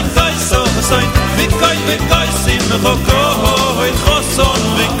Sasay Koisoy Vikoy simcho koil choson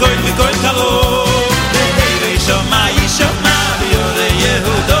Vikoil kalo Hey Shama Biyor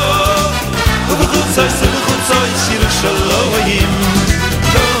Yehudo Ubechutzois Yerushalayim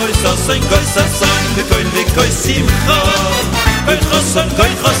Koil sasoin Vikoil simcho Koil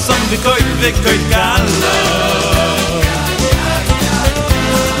choson Vikoil kalo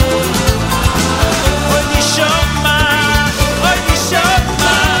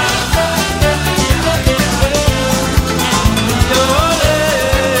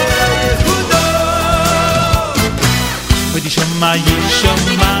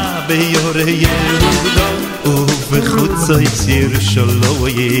ישמע ביור יהודה ובחוצות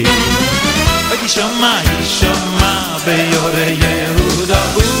ירושלים ישמע ביור יהודה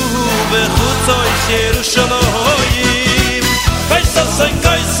ובחוצות ירושלים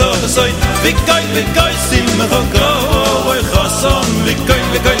קייסוסוי ויקוי שמחו קוי חסון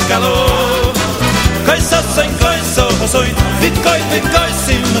ויקוי קלו קייסוסוי ויקוי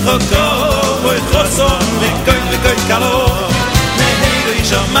שמחו קוי חסון ויקוי קלו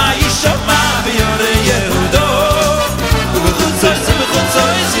ישמע ביור יהודו ובחוצות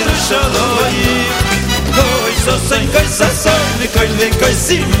ירושלים קוי ססון ויקוי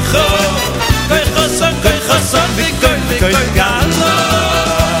שמחו קוי חסון ויקוי קלו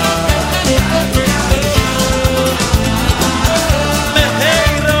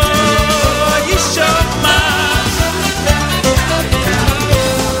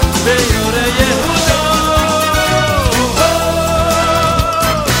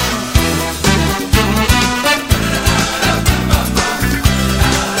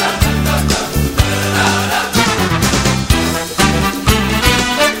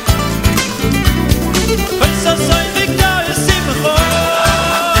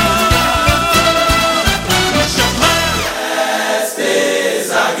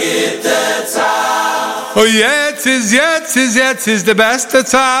Oh, jetzt ist der beste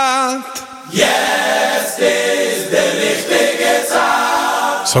Zeit. Jetzt ist der richtige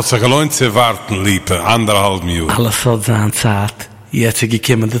Zeit. So hat sich gelohnt zu warten, Liebe, 1,5 Jahre. Alles hat seine Zeit. Jetzt ist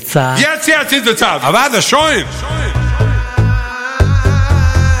gekommen die Zeit. Jetzt ist die Zeit. Aber warte, schön.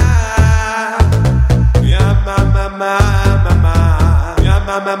 Ja, Mama, Mama. Ja,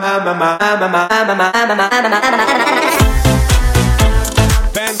 Mama, Mama, Mama.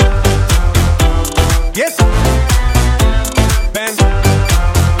 Ben. Yes. Ben.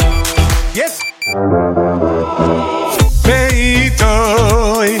 Yes.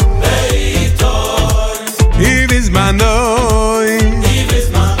 Beitoy. Ivismanoy.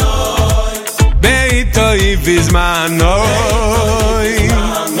 Beitoy, Ivismanoy.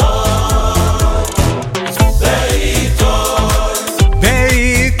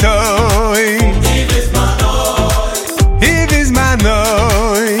 Beitoy.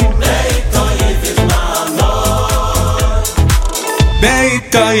 Ivismanoy.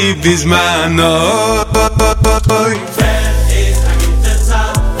 Beitoy, Ivismanoy.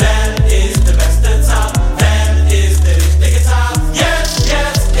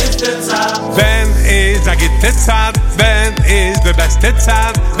 Zeit, wenn ist der beste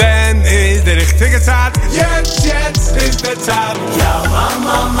Zeit, wenn ist der richtige Zeit, jetzt ist der Zeit. Ja,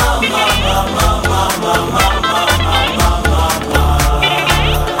 Mama, Mama, Mama, Mama, Mama,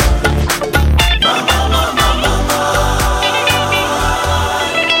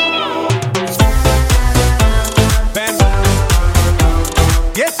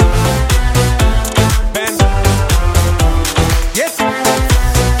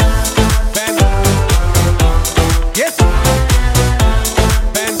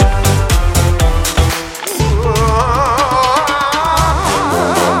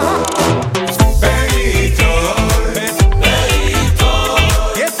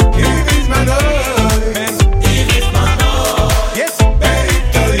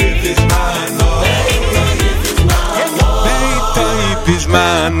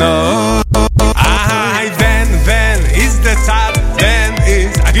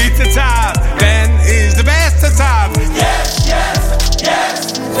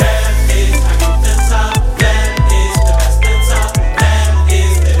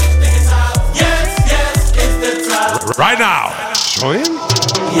 Right now. Schön?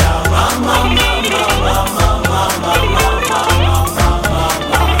 Ja, Mama, Mama, Mama, Mama, Mama.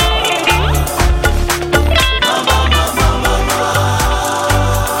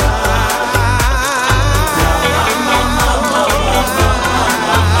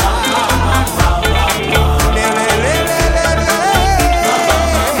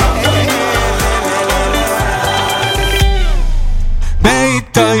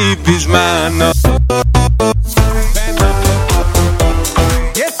 Beitoy Bismano.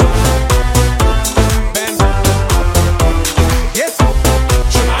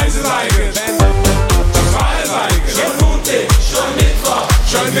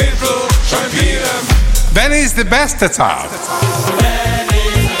 When is the beste Zeit?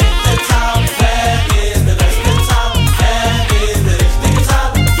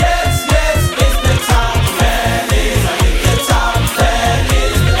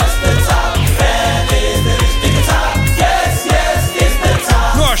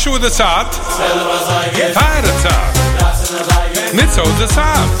 Nur Schuhe der Zeit, Teile Zeit, nicht so der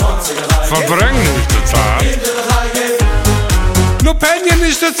Zeit, verbringen nicht der Zeit, nur Penien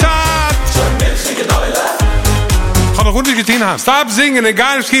nicht der Zeit. Ich kann noch gut getan haben. Stop singen,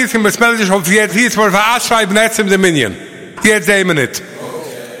 egal ob es geht, ich melde dich auf jetzt, hier ist mal verarschreiben, jetzt im Dominion. Jetzt sehen wir nicht.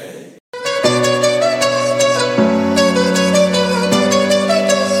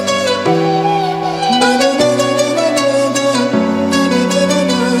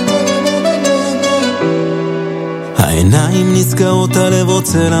 העיניים נסגרות, הלב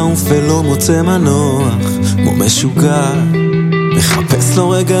רוצה לעוף ולא מוצא מנוח, כמו משוגע מחפש לו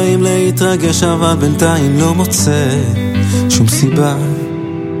רגעים להתרגש, אבל בינתיים לא מוצא שום סיבה.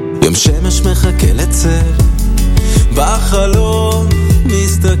 יום שמש מחכה לצל, בחלום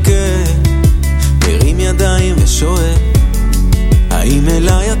מסתכל, מרים ידיים ושואל, האם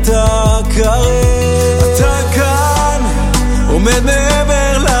אליי אתה קרב? אתה כאן, עומד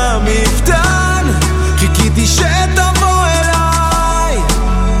מעבר למפתן, חיכיתי שתבוא אליי,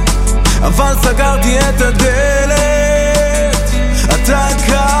 אבל סגרתי את הדלת. אתה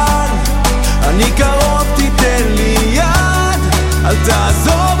כאן, אני קרוב, תיתן לי יד, אל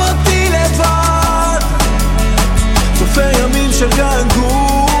תעזוב אותי לבד, סופר ימים של געגוע.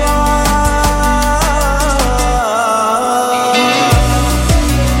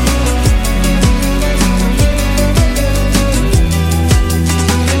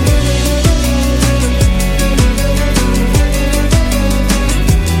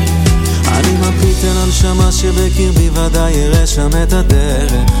 הנשמה שבקרבי ודאי יראה שם את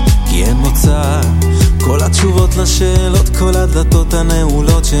הדרך, כי אין מוצא. כל התשובות לשאלות, כל הדלתות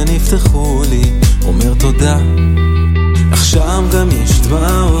הנעולות שנפתחו לי, אומר תודה. עכשיו גם יש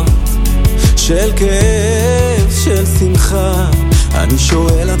דמעות של כאב, של שמחה. אני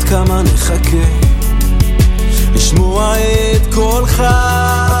שואל עד כמה נחכה לשמוע את קולך.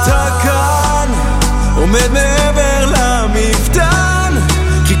 אתה כאן עומד מעבר למפתן,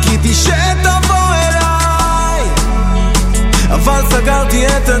 חיכיתי שתבוא אליי, אבל סגרתי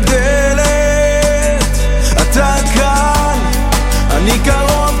את הדלת. אתה כאן, אני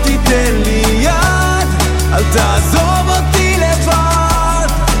קרוב, תיתן לי יד, אל תעזוב אותי לבד.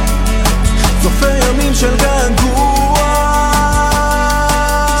 צופה ימים של געגוע.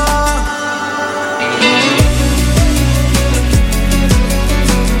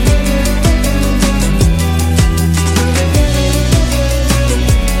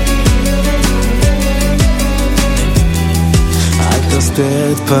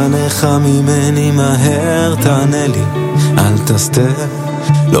 תסתר את פניך ממני מהר, תענה לי, אל תסתר.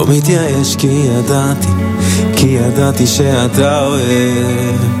 לא מתייאש כי ידעתי שאתה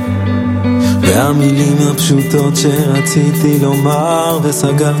אוהב. והמילים הפשוטות שרציתי לומר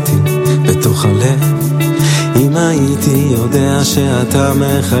וסגרתי בתוך הלב. אם הייתי יודע שאתה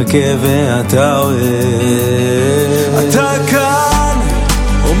מחכה ואתה אוהב. אתה כאן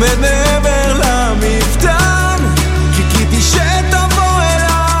עומד מעבר למפתן, חיכיתי שתבוא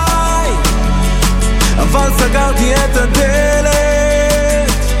אליי, אבל סגרתי את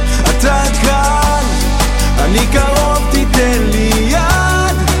הדלת. אתה כאן, אני קרוב, תיתן לי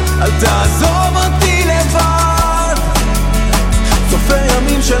יד, אל תעזוב אותי לבד. צופה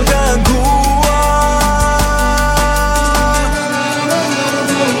ימים של געגוע.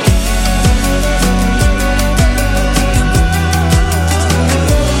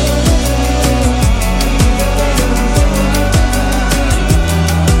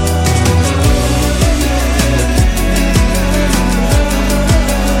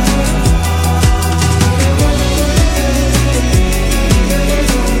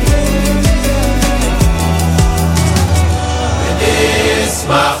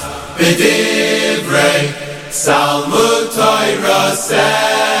 B'divrei Salmud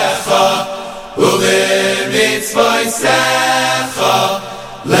Toirasecha U'b'mitzvosecha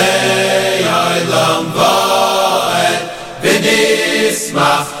Le'olam va'ed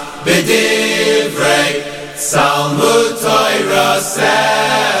V'nismach B'divrei Salmud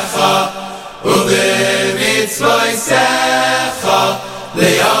Toirasecha U'b'mitzvosecha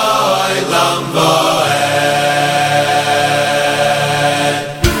Le'olam va'ed.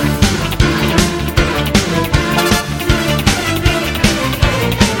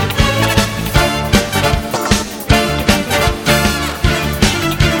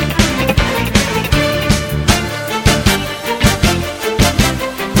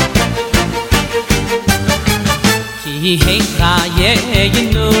 Hi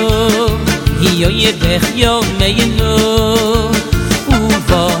chayenu, hi oyedech yomeyenu,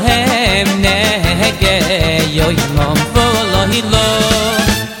 uvohem nege yoymam volohilo.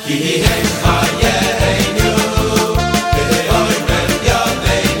 Hi chayenu, hi oyedech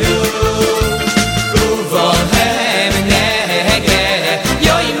yomeyenu, uvohem nege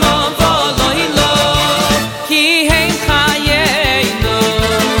yoymam volohilo.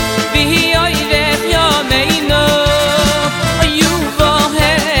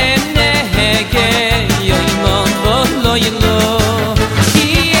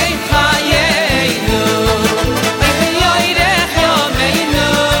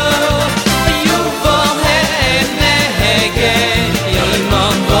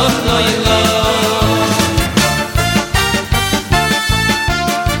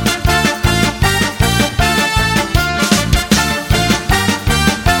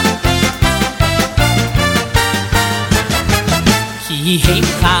 Hi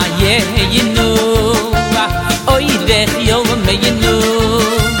chayenu, hi oyedech yomeyenu.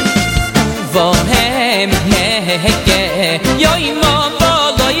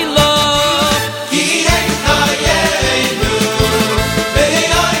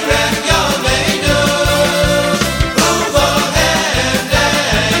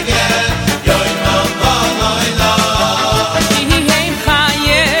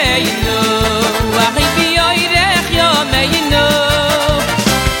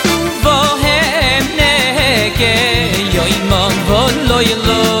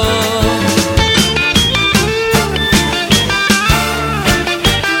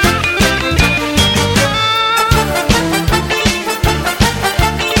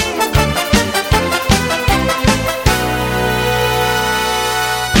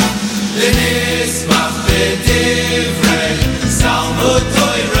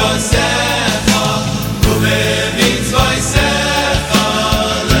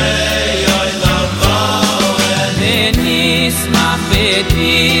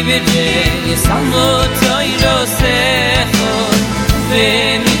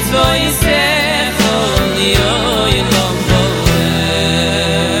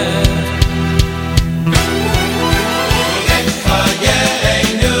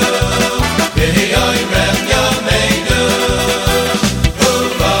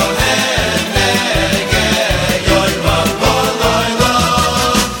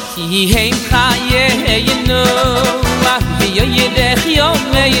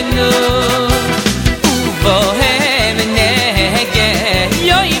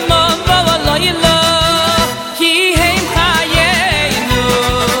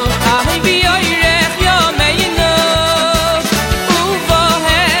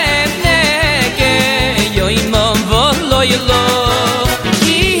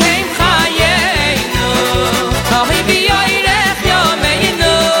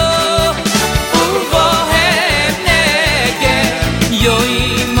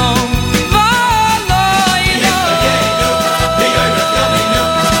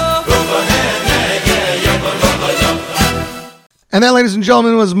 And that, ladies and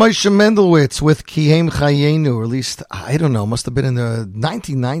gentlemen, was Moshe Mendelowitz with Kihem Chayenu, released, I don't know, must have been in the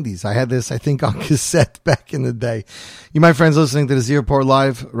 1990s. I had this, I think, on cassette back in the day. You, my friends, listening to the Z Report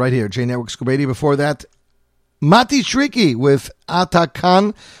Live right here, J Network Scoop 80. Before that, Mati Shriki with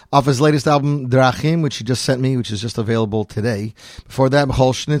Atakan off his latest album, Drachim, which he just sent me, which is just available today. Before that,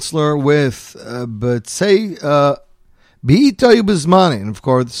 Michal Schnitzler with B'tzei B'itoy B'zmani. And of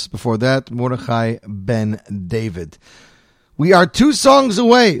course, before that, Mordechai Ben David. We are 2 songs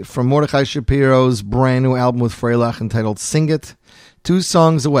away from Mordechai Shapiro's brand new album with Freilach entitled Sing It. 2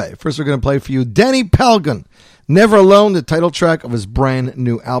 songs away. First, we're going to play for you Danny Pelgan, Never Alone, the title track of his brand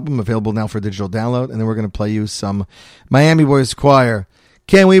new album, available now for digital download. And then we're going to play you some Miami Boys Choir.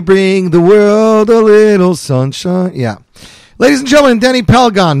 Can we bring the world a little sunshine? Yeah. Ladies and gentlemen, Danny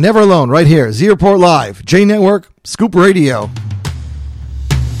Pelgan, Never Alone, right here. Z Report Live, J Network, Scoop Radio.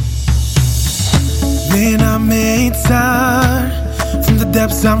 When I'm inside, from the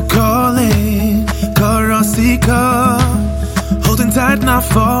depths I'm calling, Karasika, holding tight, not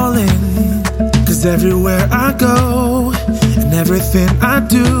falling. Cause everywhere I go, and everything I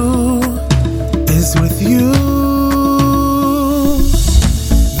do, is with you.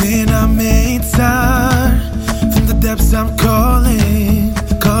 When I'm inside, from the depths I'm calling,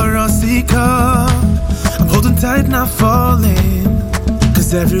 Karasika, I'm holding tight, not falling.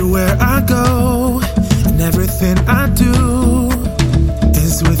 Cause everywhere I go, and everything I do,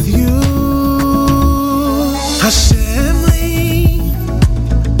 is with you. Hashemli,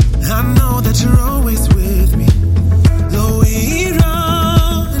 I know that you're always with me.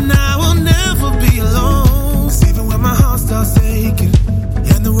 Loira, and I will never be alone. 'Cause even when my heart starts aching,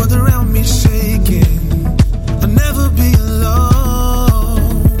 and the world around me shaking, I'll never be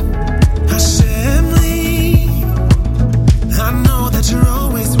alone. Hashemli, I know that you're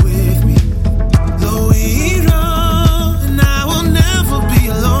always with me. Loira, and I will never be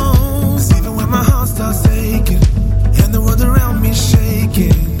alone. 'Cause even when my heart starts aching, and the world around me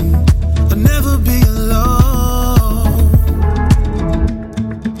shaking, I'll never be alone.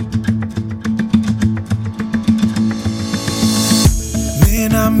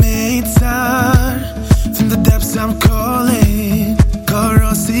 When I'm inside, from the depths I'm calling,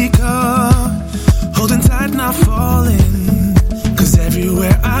 Karasika, holding tight, not falling. 'Cause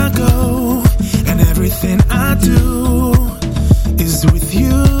everywhere I go, and everything I do, is with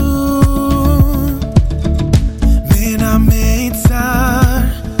you. When I'm inside,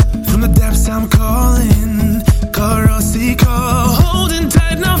 from the depths I'm calling, Karasika, holding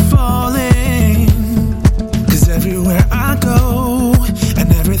tight, not falling. 'Cause everywhere I go, and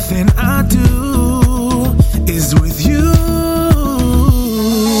everything I do, is with you.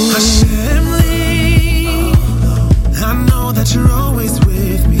 Hashemli, I know that you're always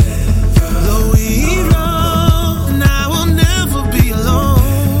with me. Loira, and I will never be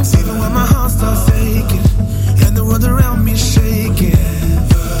alone.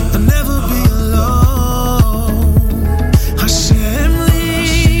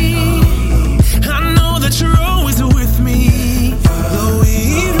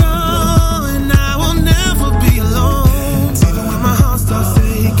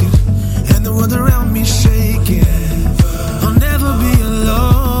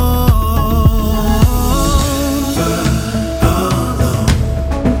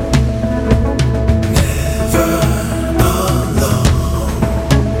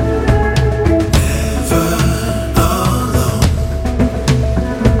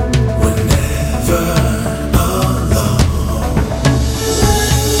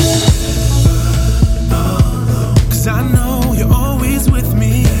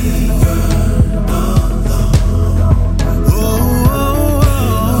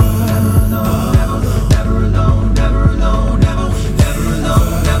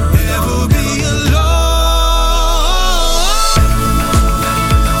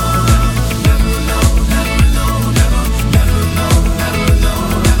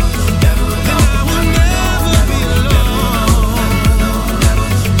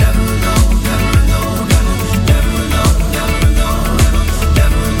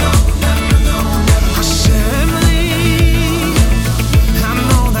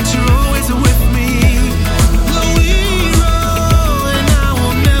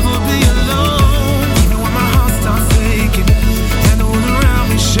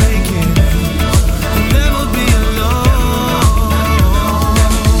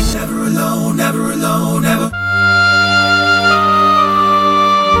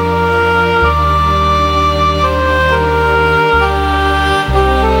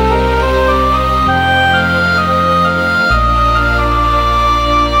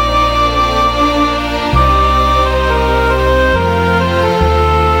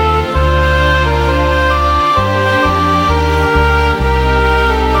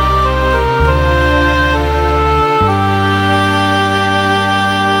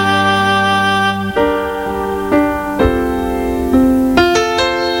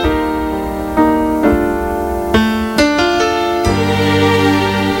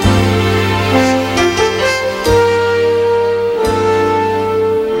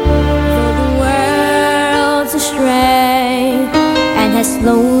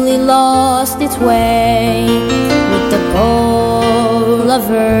 slowly lost its way, with the goal of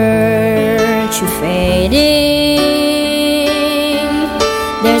virtue fading.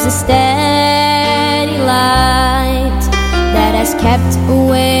 There's a steady light that has kept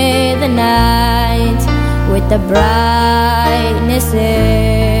away the night, with the brightness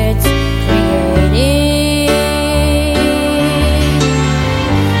it's creating.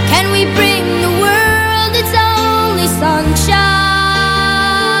 Can we bring the world its only sunshine?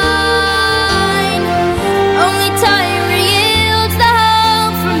 Only time yields the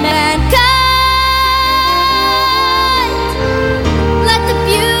hope for mankind. Let the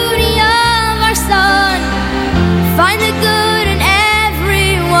beauty of our sun find the good in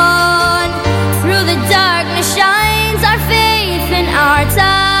everyone. Through the darkness shines our faith and our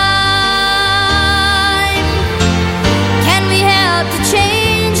time. Can we help to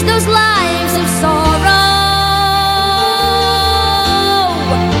change those lives of sorrow?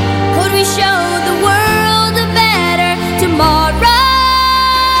 Could we show the world a better tomorrow?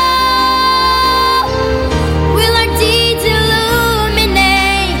 Will our deeds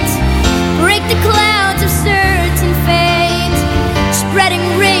illuminate, break the clouds of certain fate, spreading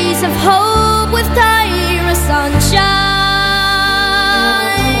rays of hope with Tyra sunshine?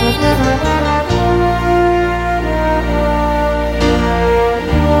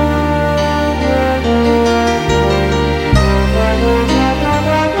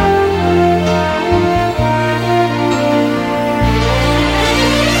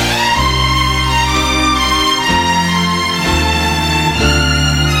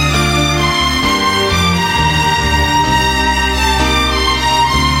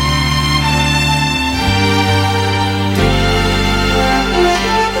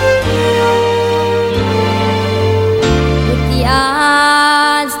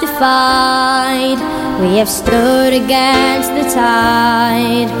 We have stood against the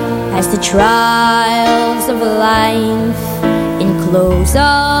tide as the trials of life enclose us.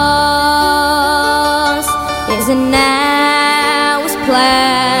 Is a now's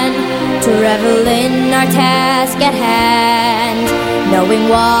plan to revel in our task at hand, knowing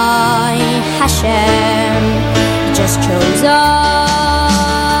why Hashem just chose us.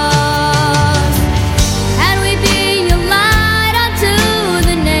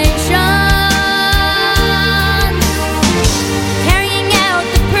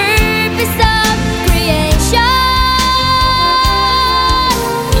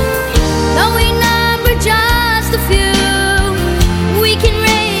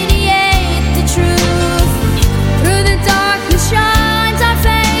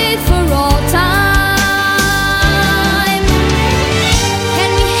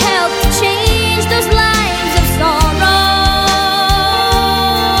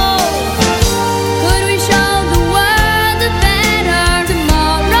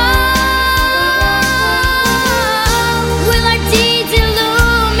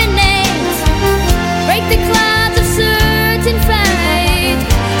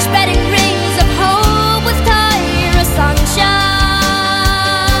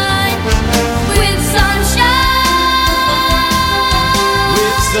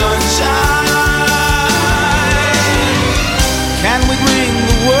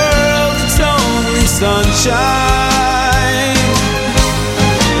 Sunshine.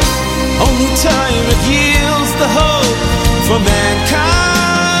 Only time it yields the hope for mankind.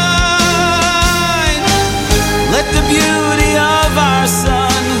 Let the beauty of our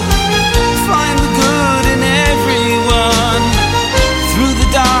sun find the good in everyone. Through the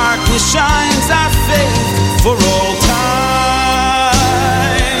darkness shines our faith for all time.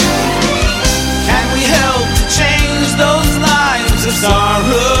 Can we help to change those lives of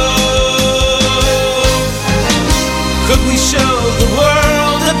sorrow? Could we show the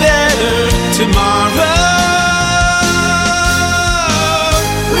world a better tomorrow?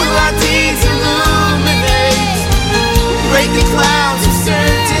 Will our deeds illuminate,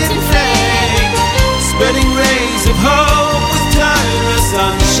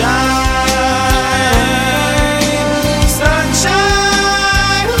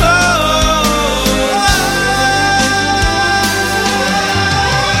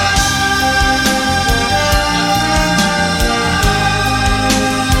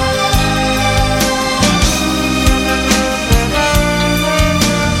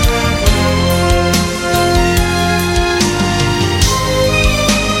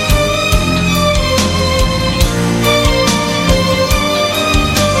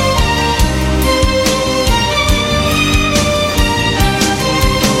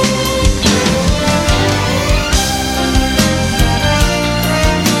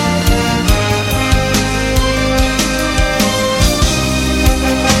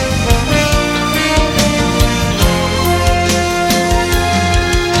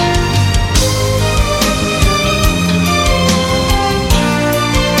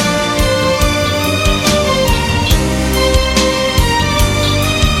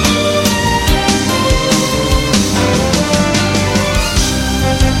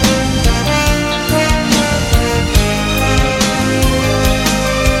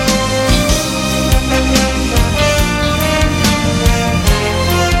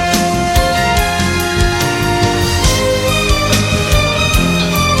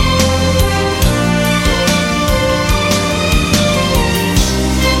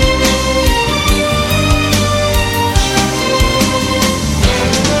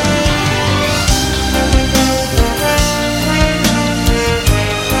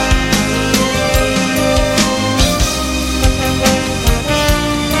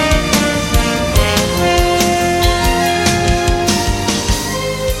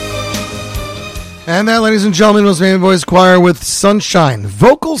 And that, ladies and gentlemen, was Miami Boys Choir with Sunshine.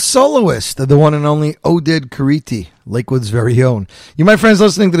 Vocal soloist, the one and only Oded Kariti, Lakewood's very own. You, my friends,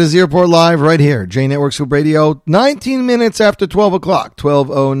 listening to the Z Report Live right here, J Network Scoop Radio, 19 minutes after 12 o'clock,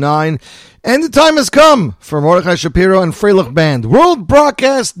 12:09. And the time has come for Mordechai Shapiro and Freilich Band. World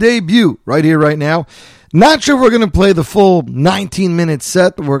broadcast debut right here, right now. Not sure if we're going to play the full 19-minute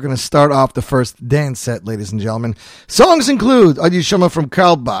set, but we're going to start off the first dance set, ladies and gentlemen. Songs include Ad Yishama from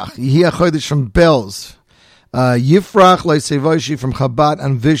Karlbach, Yehi HaChodesh from Belz, Yifrach Leisevoishi from Chabad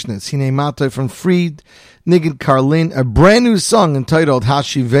and Vishnitz, Hine Matoi from Fried, Nigid Karlin, a brand new song entitled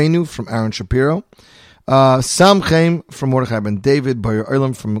Hashivenu from Aaron Shapiro, Samchem from Mordechai Ben David, Boyer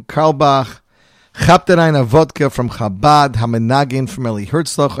Olam from Karlbach, Chapteraina Vodka from Chabad, Hamenagin from Eli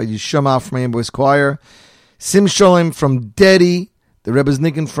Herzlach, Ad Yishama from Miami Boys Choir, Sim Sholem from Dedi, the Rebbe's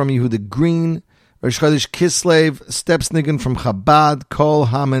Niggin from Yehuda Green, Rosh Chodesh Kislev, Steps Niggin from Chabad, Kol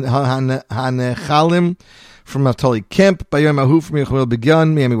Hanechalim from Naftali Kemp, Bayom Ahu from Yechumel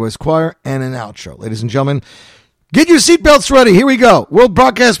Begyan, Miami Boys Choir, and an outro. Ladies and gentlemen, get your seatbelts ready. Here we go. World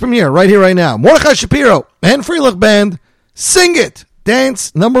broadcast premiere right here, right now. Mordechai Shapiro and Freilich Band, Sing It,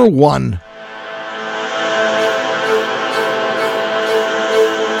 dance number 1.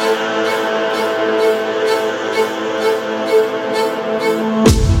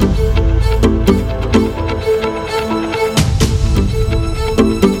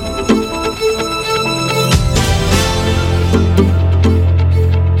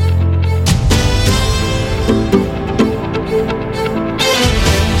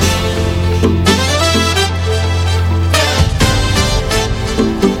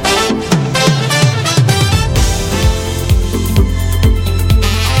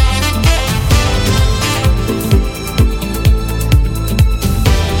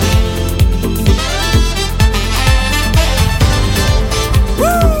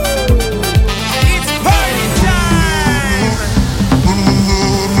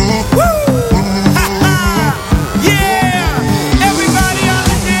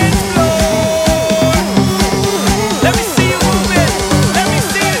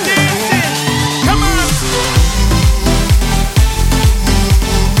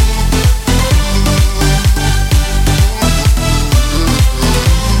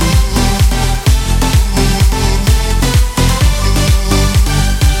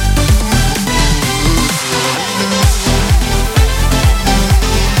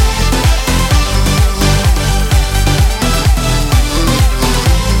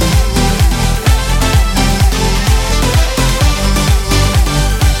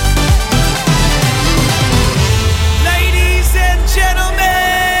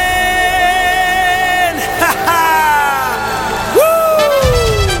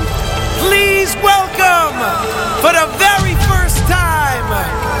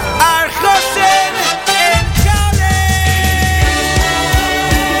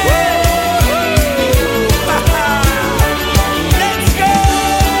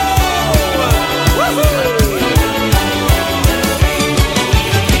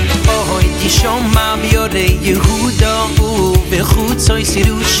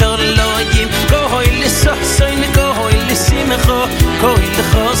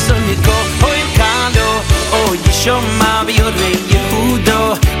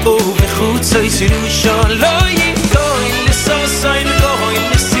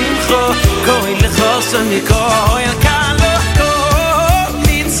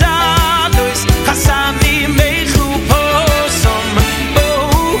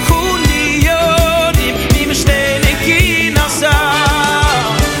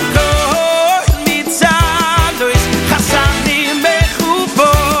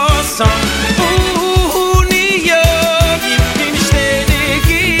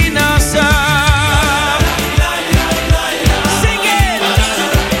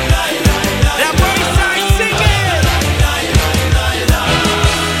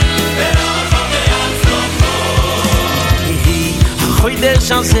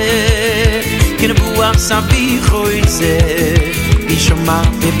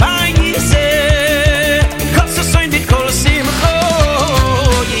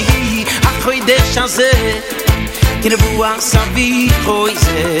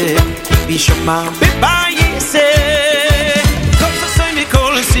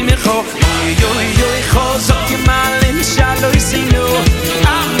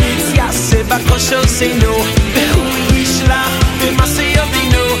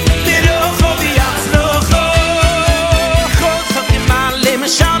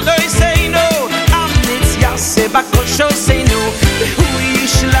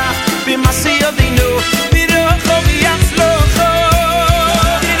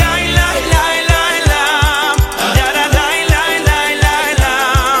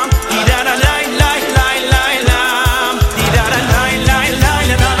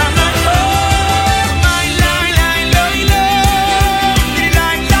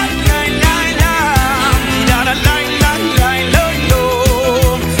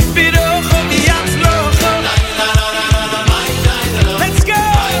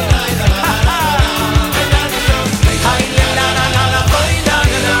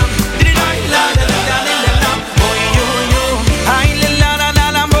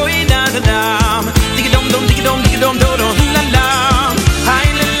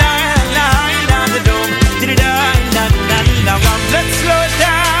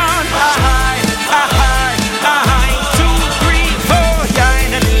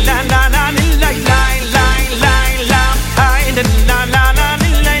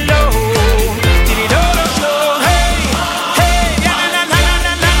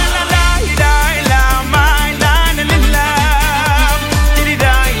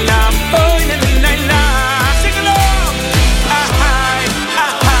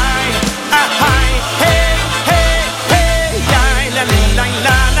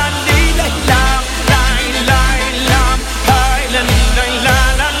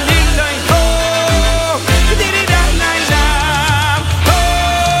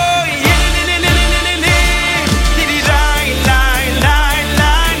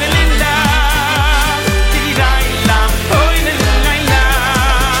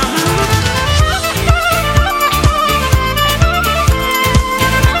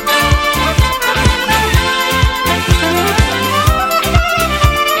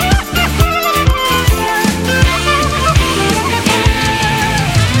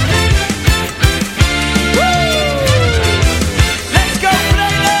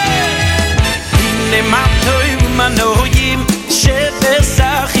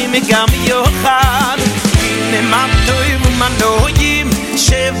 שבסחים גם יוחד הנה מה טוב ומה נועים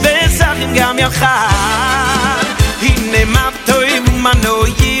שבסחים גם יוחד הנה מה טוב ומה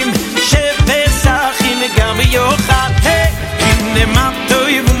נועים שבסחים גם יוחד הנה מה טוב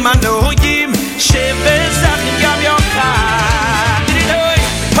ומה נועים שבסחים גם יוחד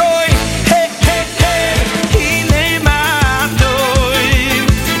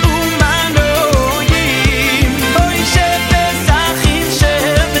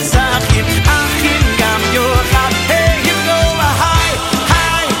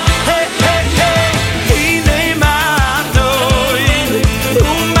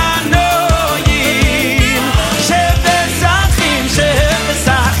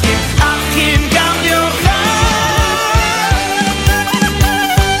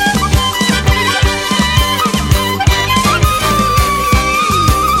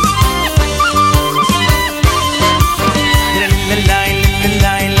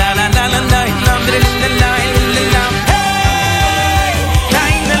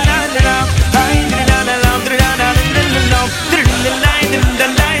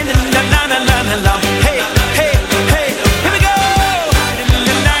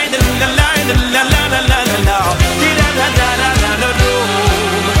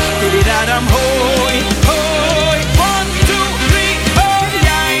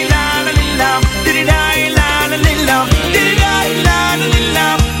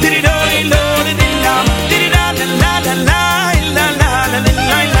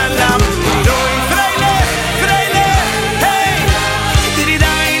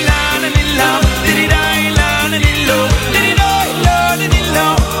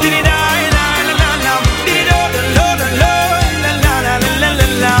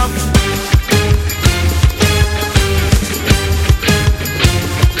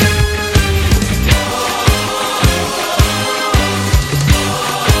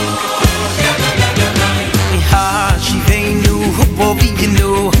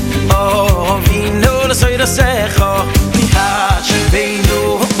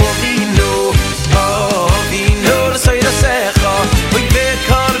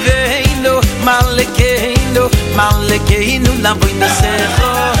Malekenu la voy de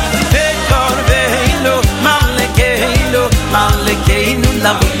sejo de corvelo Malekenu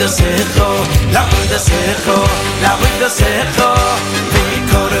la voy de sejo la voy de sejo la voy de sejo de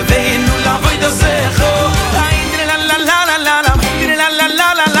corvelo la voy de sejo ay la la la la la la la la la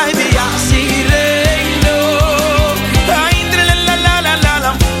la la de asirelo ay la la la la la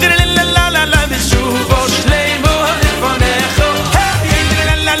la la la la la de su voz lemo de conejo ay la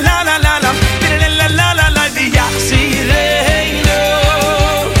la la la la la la la la de asirelo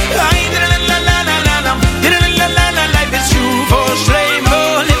ay la la la la la la la la la de su voz lemo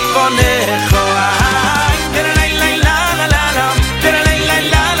de conejo ay la la la la la la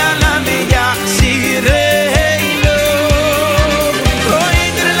la la la de asirelo ay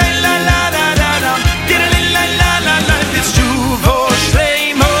la la la la la la la la de su voz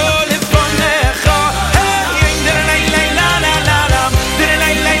lemo de conejo ay la la la la la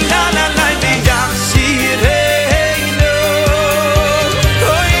la la la de asirelo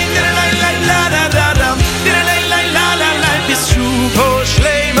ay la la la la la la de su voz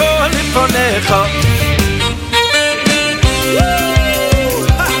lemo de conejo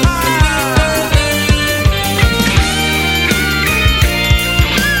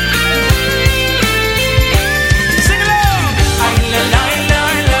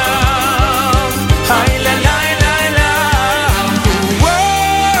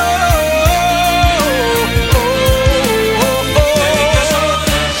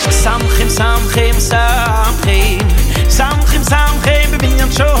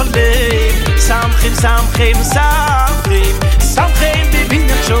Samchem bibin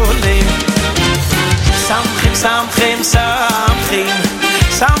cholim Samchem samchem samchem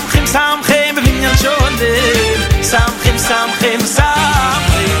Samchem samchem bibin cholim Samchem samchem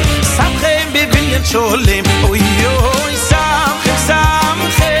samchem Samchem bibin cholim Oy oy samchem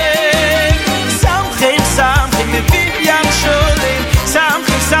samchem Samchem samchem bibin cholim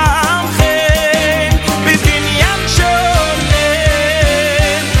Samchem samchem bibin cholim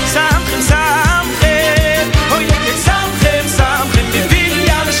Samchem samchem Oy samchem samchem bibin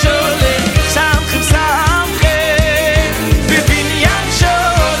cholim Samchem samchem bibin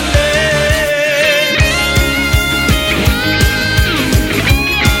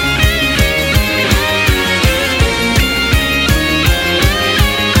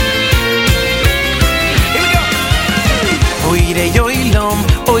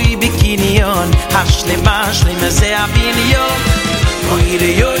Hashlema shlema ze avinion Oy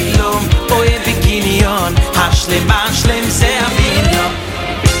re yoylom oy bikinion Hashlema shlem ze avinion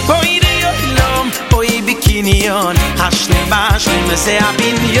בקניון השלמה השלמה זה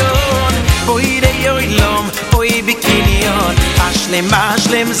הבניון בואי ליום בואי בקניון השלמה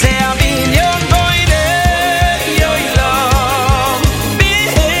השלמה זה הבניון בואי ליום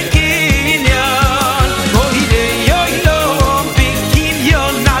בקניון בואי ליום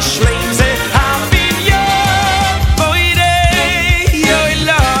בקניון השלמה זה הבניון בואי ליום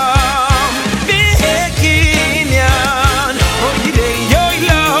בקניון בואי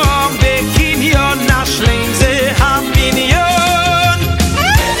ליום בקניון השלמה זה הבניון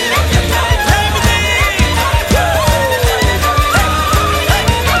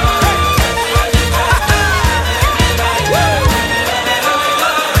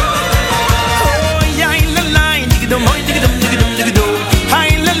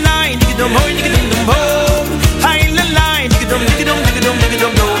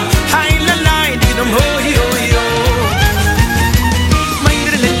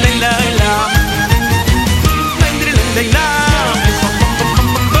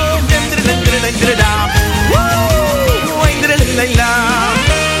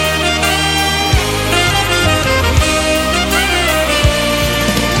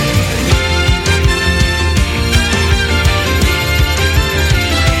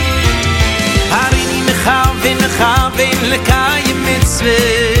מכוון לקיים מצווה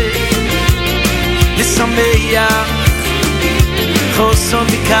לשמח חוסון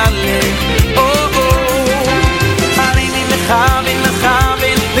וקלה הריני מכוון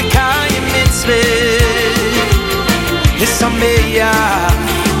לקיים מצווה לשמח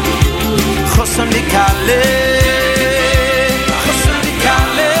חוסון וקלה חוסון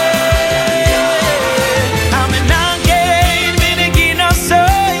וקלה המנגן מנגינו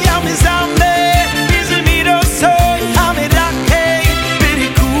סוי המזמר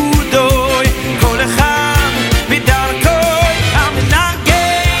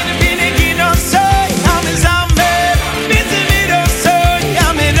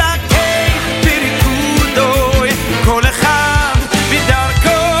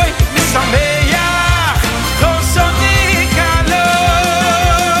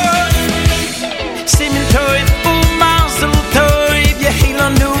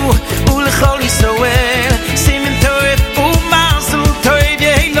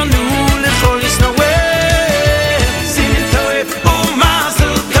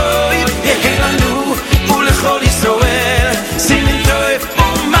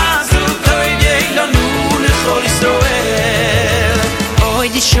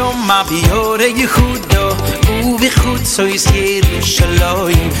Shoma biore Yehudo uvichutzo is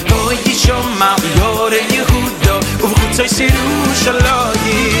Yerushalayim Oy Shoma biore Yehudo uvichutzo is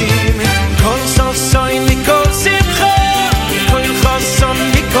Yerushalayim Kol sosoy mikol simcha Kol choson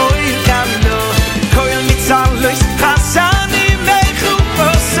mikol kamno Kol mitzalois chasanim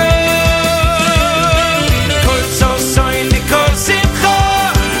mechuposo Kol sosoy mikol simcha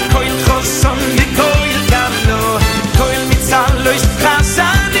Kol choson mikol kamno Kol mitzalois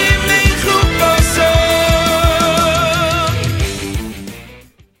chasanim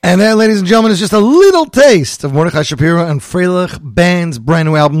And that, ladies and gentlemen, is just a little taste of Mordechai Shapiro and Freilich Band's brand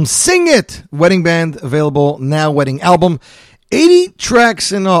new album, Sing It! Wedding Band, available now, wedding album. 80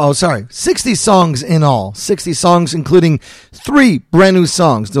 tracks in all, 60 songs in all. 60 songs, including 3 brand new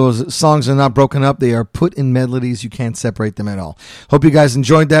songs. Those songs are not broken up. They are put in melodies. You can't separate them at all. Hope you guys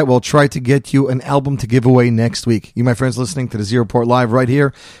enjoyed that. We'll try to get you an album to give away next week. You, my friends, listening to the Z Report Live right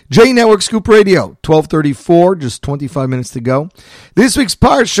here. J Network Scoop Radio, 12:34, just 25 minutes to go. This week's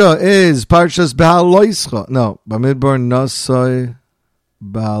Parsha is Parsha's Ba'aloischa. No, Bamidbar Nasai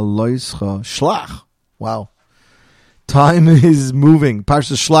Ba'aloischa. Shlach. Wow. Time is moving.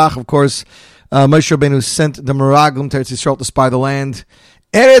 Parsha Shlach, of course, Moshe Rabbeinu sent the Meraglim to Eretz Yisrael to spy the land.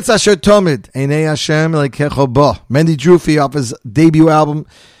 Eretz Asher Tomid, Einei Hashem Lekecho Bo. Mendy Drufi off his debut album.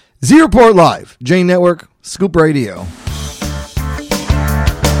 Z Report Live, J Network, Scoop Radio.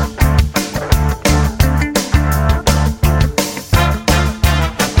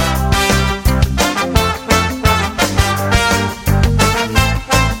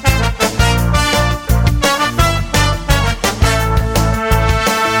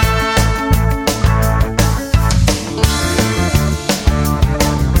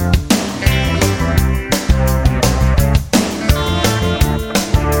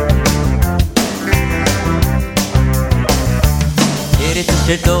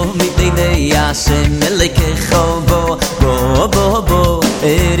 Shirto midei Hashem Elekecho bo bo bo bo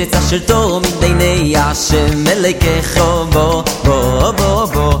Eretz Shirto midei Hashem Elekecho bo bo bo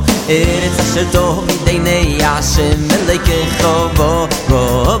bo Eretz Shirto midei Hashem Elekecho bo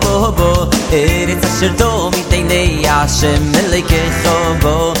bo bo bo Eretz Shirto midei Hashem Elekecho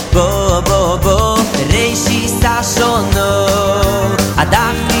bo bo bo bo Reishi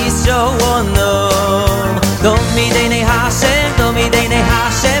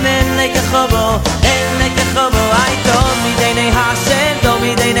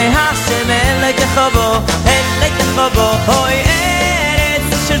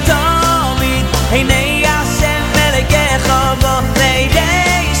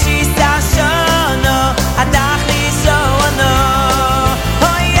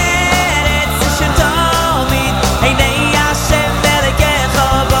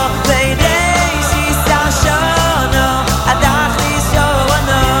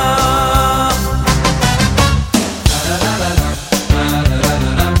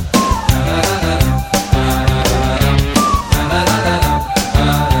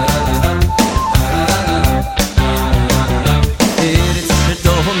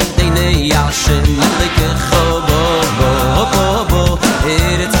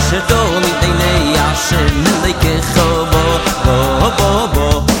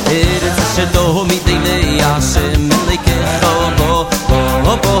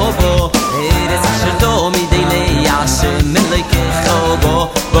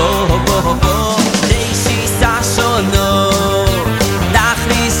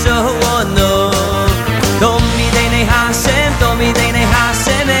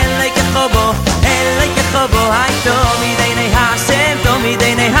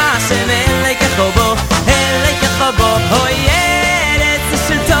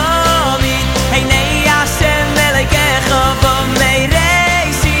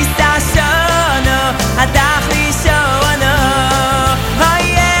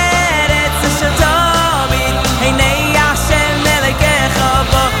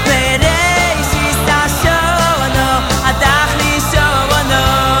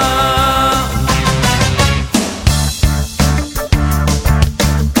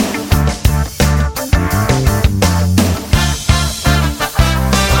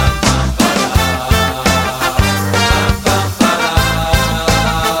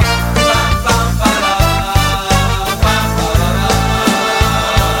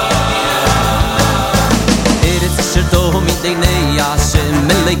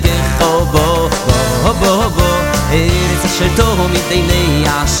asher tov mideinei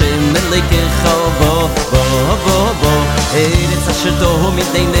Hashem Melikecho bo bo bo bo Eretz asher tov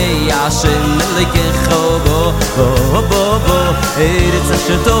mideinei Hashem Melikecho bo bo bo bo Eretz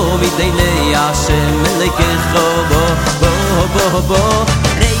asher tov mideinei Hashem Melikecho bo bo bo bo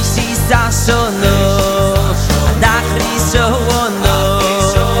Reishi sashono Adachri shono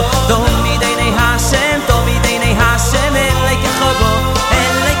Tov mideinei Hashem Tov mideinei Hashem Melikecho bo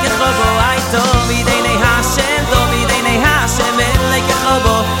Melikecho bo Ay tov mideinei Hashem Tov mideinei Hashem Melikecho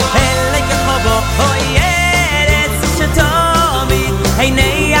bo Melikecho bo Oh Eretz asher tov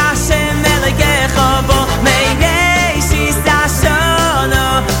mideinei Hashem Melikecho bo Reishi sashono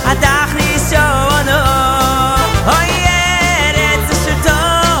Adachri shono Oh Eretz asher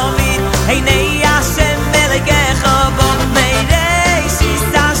tov mideinei Hashem Melikecho bo Reishi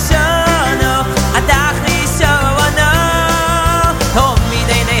sashono Adachri shono Tov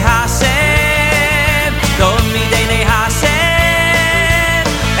mideinei Hashem Tov mideinei Hashem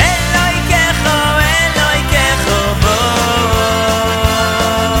Eloikecho Eloikecho bo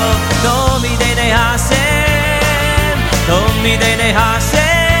Tov mideinei Hashem Tov mideinei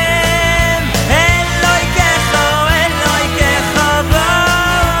Hashem Eloikecho Eloikecho bo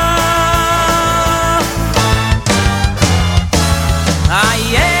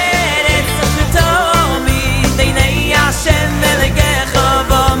Eretz asher tov mideinei Hashem Melikecho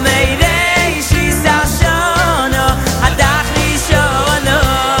bo Reishi sashono Adachri shono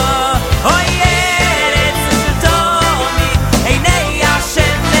Oh Eretz asher tov mideinei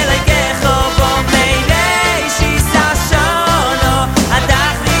Hashem Melikecho bo Reishi sashono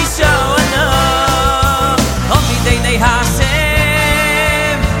Adachri shono Oh mideinei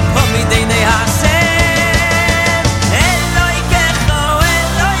Hashem Oh mideinei Hashem Eloikecho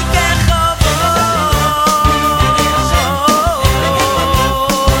Eloikecho bo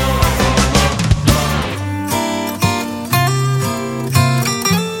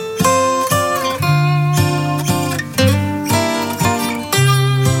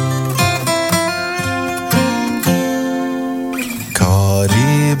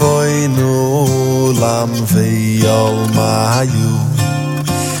Kari boinu lam veyol mayu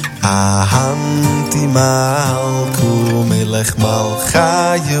Ahanti malku melech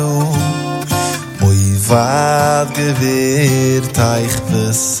malchayu Oy vad gewir taich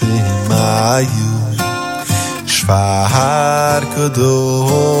vesimayu Shvar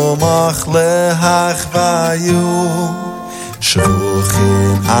kodom ach lehachvayu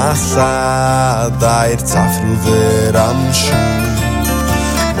Shvuchim asad dair tzafru veramshu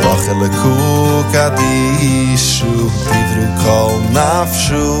Vacheleku kadishu Tivru kol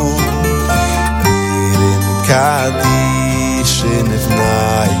nafshu Mirim kadish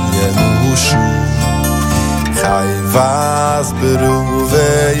nifnayenu Chai vaz beru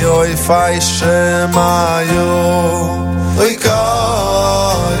veyoy fai shemayo Oy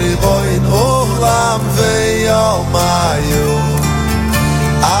kari boin olam veyal mayo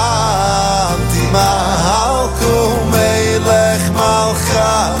Anti mahalku melech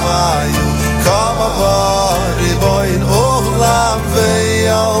malchamayu Kama bari boin olam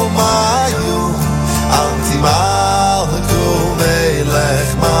veyal mayo Anti mahalku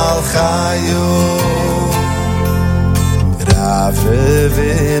melech malchayu Rav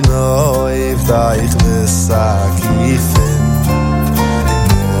revinoy v'daich v'sakifen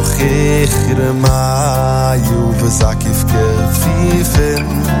Mochich remayu v'sakif kefifen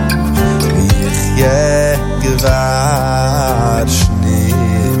Michye gevar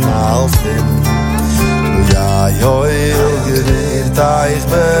shnim alfen Ya yoil gerir taich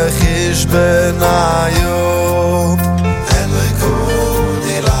bechish benayu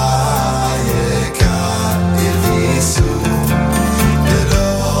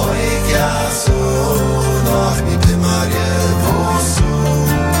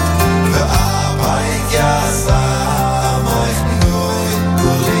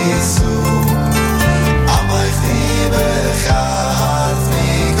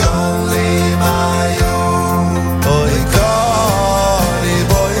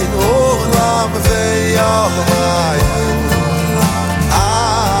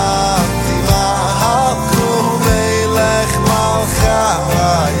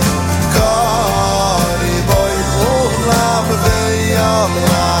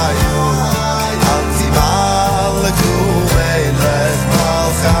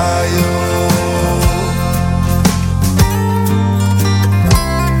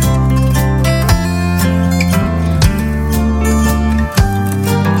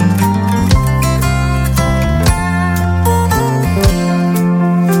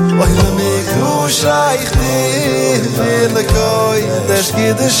shaykh vil koy des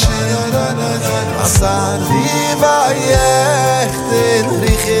gideshin asar di vayecht in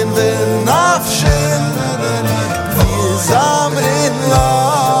rikhin ben nafshin zamrin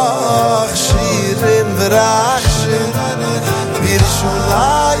lach shirin vrachshin wir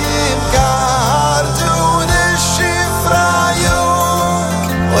shulayim gar du de shifrayo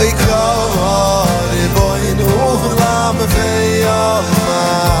oy kvar boy nu lam veyam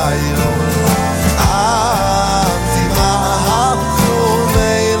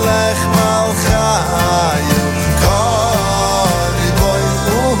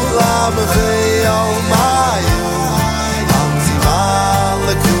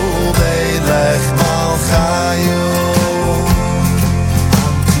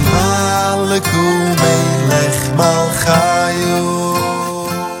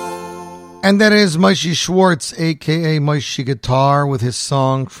And that is Moshe Schwartz, a.k.a. Moshe Guitar, with his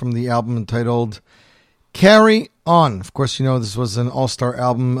song from the album entitled Carry On. Of course, you know this was an all-star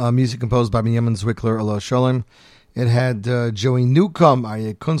album, music composed by Benjamin Zwickler, Elo Sholem. It had Joey Newcomb,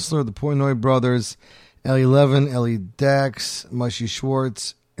 Aryeh Kunstler, the Portnoy Brothers, Ellie Levin, Ellie Dax, Moshe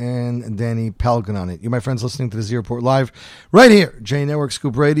Schwartz, and Danny Palgan on it. You, my friends, listening to the Z Report Live right here, J Network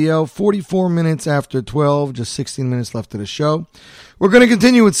Scoop Radio, 44 minutes after 12, just 16 minutes left of the show. We're going to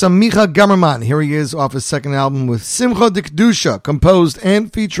continue with some Micha Gamerman. Here he is off his second album with Simcha D'Kedusha, composed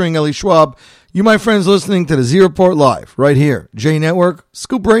and featuring Eli Schwab. You, my friends, listening to the Z Report Live right here, J Network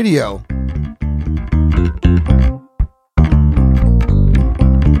Scoop Radio.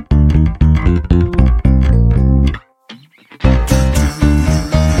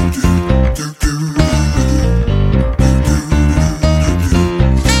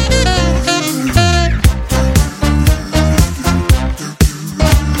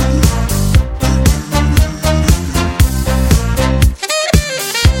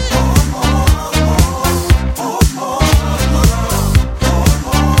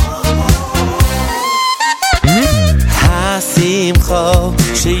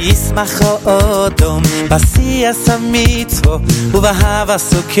 שישמח האדום בעשיית המצוות ובאהבת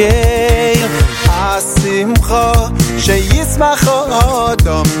סוכר השמחה שישמח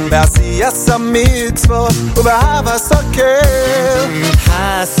האדום בעשיית המצוות ובאהבת סוכר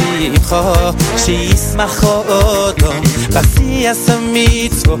השמחה שישמח האדום בעשיית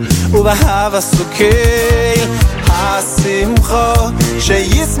המצוות ובאהבת סוכר השמחה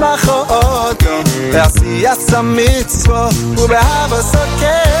שישמח האדום בעשיית המצוות ובאהבת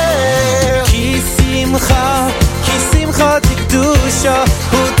סוכר כי שמחה דקדושה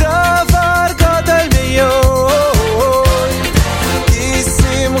הוא דבר גדול מאוד כי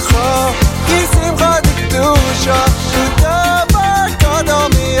שמחה דקדושה הוא דבר גדול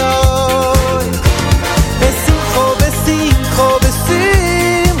מאוד בשמחו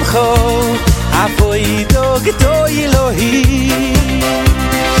עבודו גדול אלוהי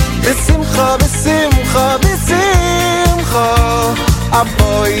בשמחה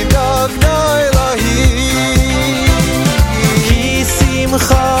עבודו גדול אלוהי כי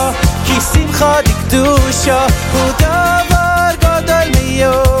שמחה דקדושה הוא דבר גדול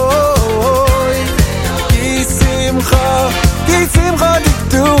מאוד כי שמחה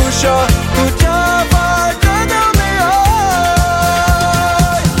דקדושה הוא דבר גדול מאוד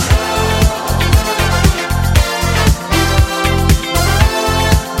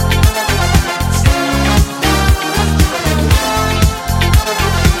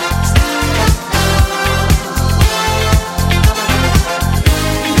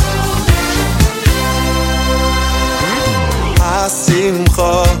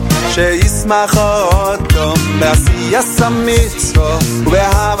השמחה שישמח האדום בעשיית המצוות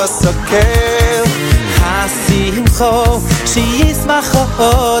ובאהבת סוכר השמחה שישמח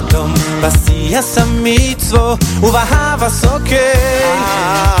האדום בעשיית המצוות ובאהבת סוכר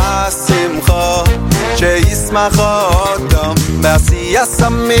השמחה שישמח האדום בעשיית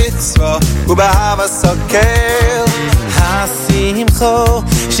המצוות ובאהבת סוכר השמחה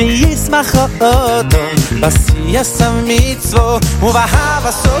שישמח האדום בעשיית המצוות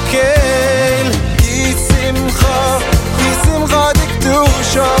ובאהבת סוכר כי שמחה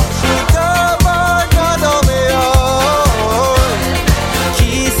דקדושה הוא דבר גדול מאוד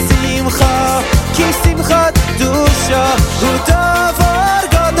כי שמחה דקדושה הוא דבר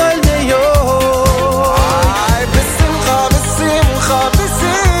גדול מאוד בשמחה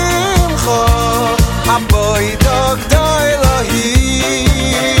עבודו גדול אלוהי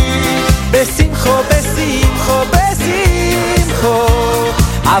בשמחו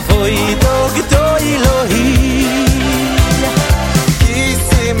עבודו גדול אלוהי כי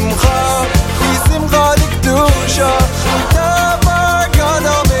שמחה דקדושה דבר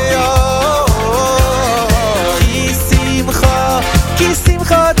גדול מאוד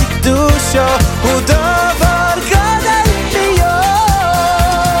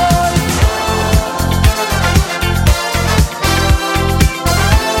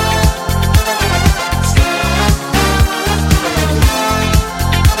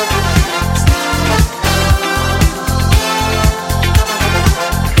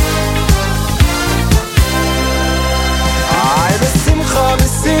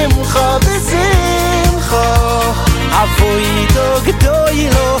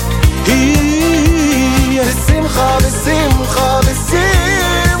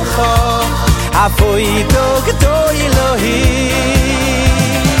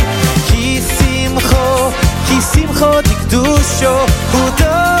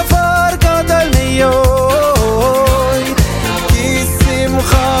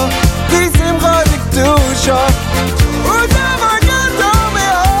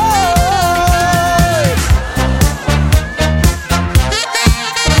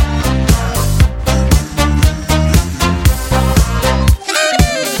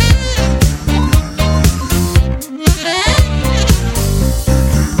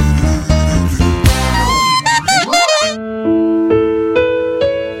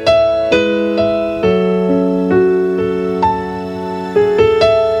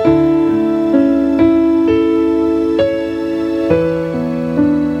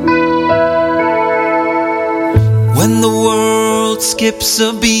skips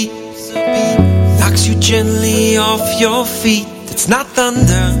a beat, knocks you gently off your feet. It's not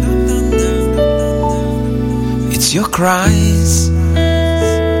thunder, it's your cries.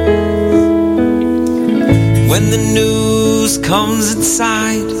 When the news comes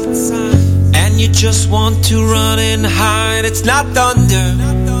inside and you just want to run and hide, it's not thunder,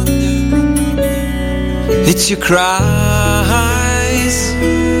 it's your cries.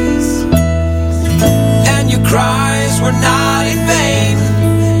 And your cries were not in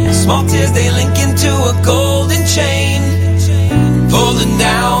vain. Small tears, they link into a golden chain, pulling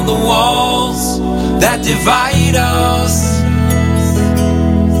down the walls that divide us.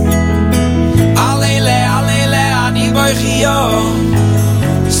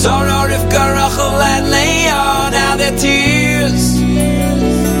 Sarah, Rivka, Rachel, and Leah. Now their tears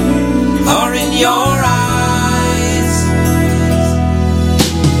are in your eyes.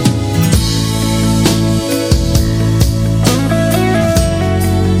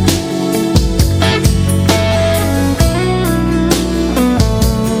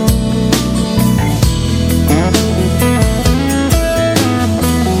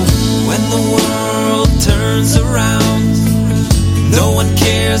 When the world turns around, no one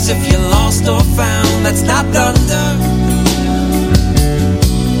cares if you're lost or found. That's not thunder,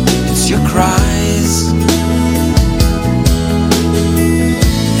 it's your cries.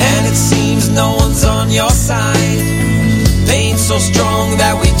 And it seems no one's on your side. Pain so strong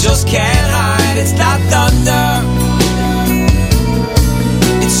that we just can't hide. It's not thunder,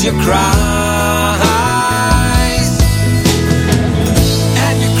 it's your cries.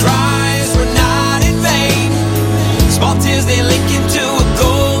 And your cries were not in vain. Small tears, they link into a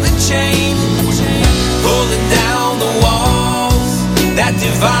golden chain, pulling down the walls that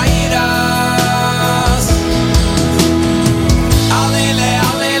divide us. Alele,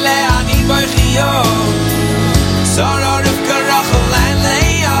 alele, ani barchio. Sarah, Rivka, Rachel, and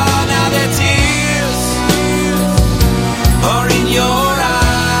Leah. Now their tears are in your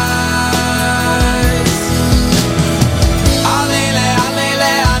eyes. Alele,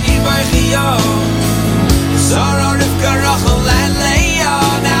 alele, ani barchio. Sarah, Rivka, Rachel, and Leah.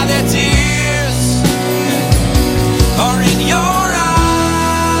 Now their tears are in your eyes.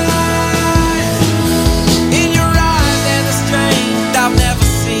 In your eyes there's a strength I've never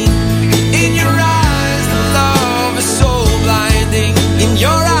seen. In your eyes the love is so blinding. In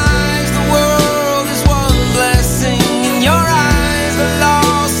your eyes the world is one blessing. In your eyes the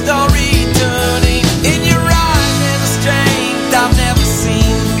lost are returning. In your eyes there's a strength I've never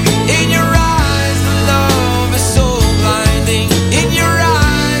seen. In your eyes the love is so blinding. In your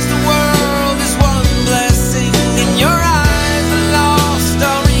eyes the world is one blessing. In your eyes the lost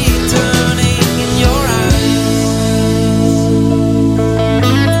are returning. In your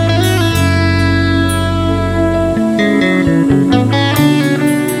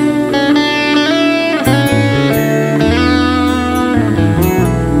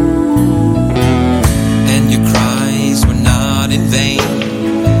And your cries were not in vain.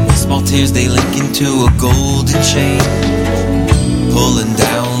 Small tears, they link into a golden chain, pulling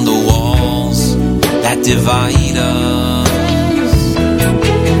down the walls that divide us.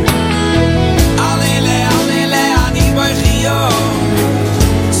 Alele, alele, ani barchio.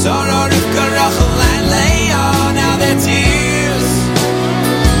 Sarah, Rivka, Rachel, and Leah. Now their tears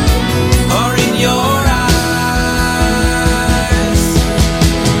are in your eyes.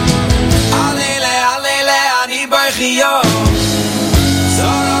 Alele, alele, ani barchio.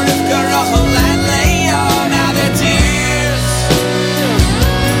 Sarah, Rivka, Rachel, and Leah. Now their tears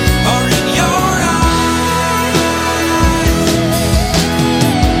are in your eyes.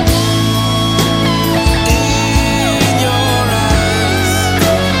 In your eyes.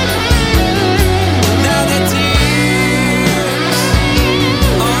 Now their tears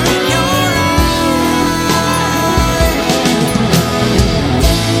are in your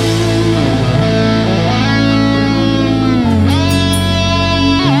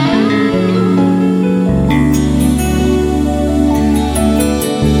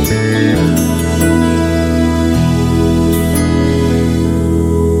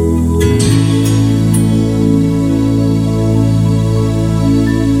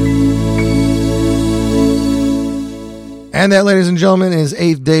And that, ladies and gentlemen, is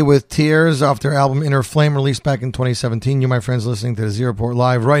Eighth Day with Tears off their album Inner Flame, released back in 2017. You, my friends, listening to the Z Report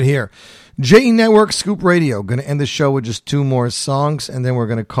live right here. JE Network, Scoop Radio. Going to end the show with just two more songs, and then we're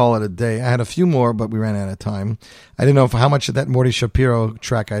going to call it a day. I had a few more, but we ran out of time. I didn't know how much of that Morty Shapiro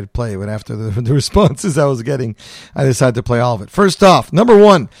track I'd play, but after the responses I was getting, I decided to play all of it. First off, number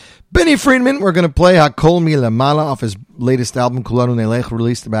one, Benny Friedman, we're going to play Hakol Milamala off his latest album, Kulanu Nelech,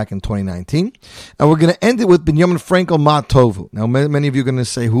 released back in 2019. And we're going to end it with Benjamin Frankel, Ma Tovu. Now, many of you are going to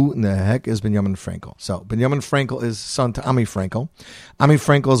say, who in the heck is Benjamin Frankel? So, Benjamin Frankel is son to Ami Frankel. Ami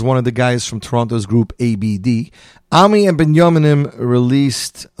Frankel is one of the guys from Toronto's group ABD. Ami and Benjamin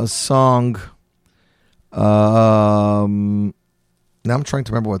released a song. Now I'm trying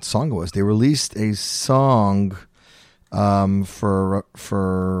to remember what song it was. They released a song for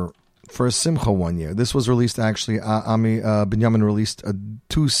a Simcha one year. This was released actually. Benjamin released a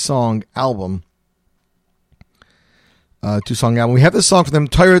two-song album. We have this song for them,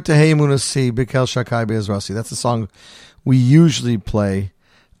 Torah Tehei Emunasi Bikel Shakai Be'ezrasi. That's the song we usually play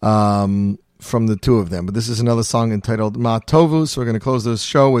from the two of them. But this is another song entitled Ma Tovu. So we're going to close this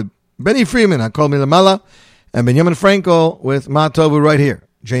show with Benny Friedman, Hakol Milamala, and Benjamin Frankel with Ma Tovu right here.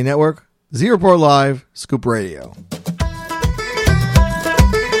 J Network, Z Report Live, Scoop Radio.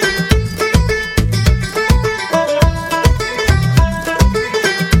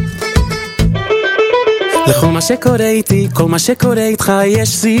 לכל מה שקורה איתי, כל מה שקורה איתך יש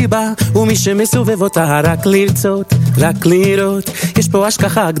סיבה, ומי שמסובב אותה רק לרצות, רק לראות, יש פה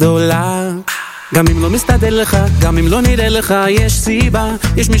השכחה גדולה. גם אם לא מסתדר לך, גם אם לא נראה לך, יש סיבה,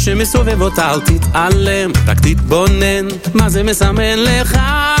 יש מי שמסובב אותה, אל תתעלם, רק תתבונן, מה זה מסמן לך?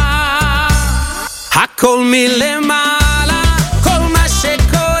 הכל מלמעלה, כל מה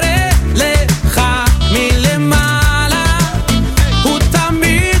שקורה לך מלמעלה, הוא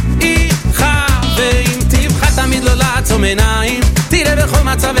תמיד איתך, ואם תבחר תמיד לא לעצום עיניים, תראה בכל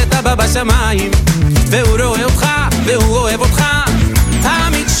מצב את אבא בשמיים, והוא רואה אותך, והוא אוהב אותך,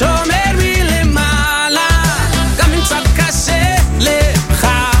 תמיד שומר מלמעלה, גם אם קצת קשה לך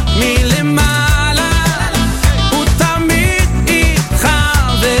מלמעלה, הוא תמיד איתך,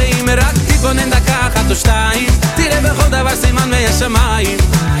 ואם רק תתבונן דקה אחת או שתיים, תראה בכל דבר סימן מהשמיים,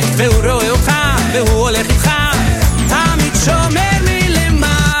 והוא רואה אותך, והוא הולך איתך, תמיד שומר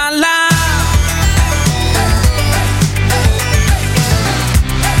מלמעלה.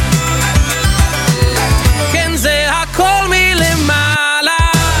 כן, זה הכל מלמעלה.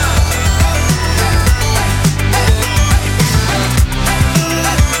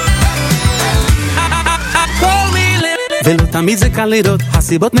 ולא תמיד זה קל לראות,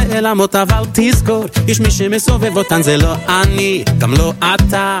 הסיבות נעלמות, אבל תזכור, יש מי שמסובב אותן, זה לא אני, גם לא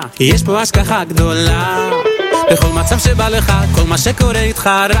אתה, יש פה השכחה גדולה. בכל מצב שבא לך, כל מה שקורה איתך,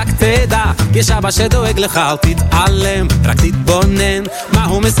 רק תדע, יש אבא שדואג לך, אל תתעלם, רק תתבונן, מה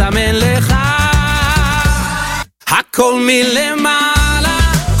הוא מסמן לך. הכל מלמעלה,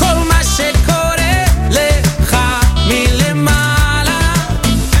 כל מה שקורה לך מלמעלה,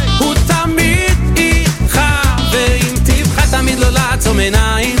 הוא תמיד איתך, ואם תבחר תמיד לא לעצום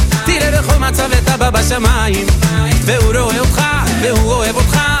עיניים, תראה בכל מצב את אבא בשמיים, והוא רואה אותך, והוא אוהב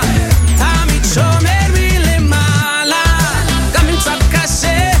אותך, תמיד שומר מלמעלה, גם אם קצת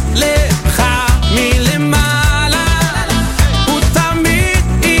קשה לך מלמעלה, הוא תמיד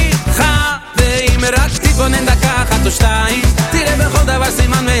איתך, ואם רק תתבונן דקה אחת או שתיים, תראה בכל דבר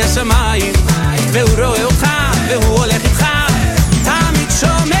סימן מהשמיים, והוא רואה אותך, והוא הולך איתך, תמיד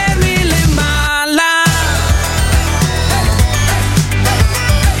שומר מלמעלה.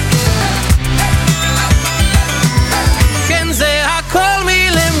 כן, זה הכל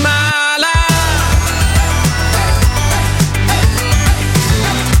מלמעלה.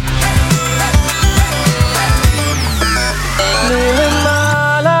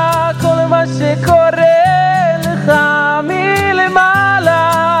 מלמעלה, כל מה שקורה לך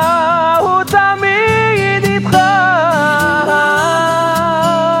מלמעלה, הוא תמיד איתך.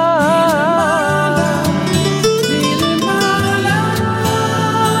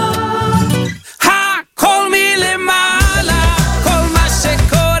 הכל מלמעלה, כל מה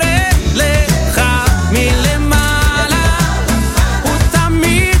שקורה לך מלמעלה, הוא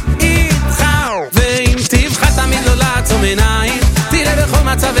תמיד איתך, ואם תבחר תמיד לא לעצום עיניים, תראה בכל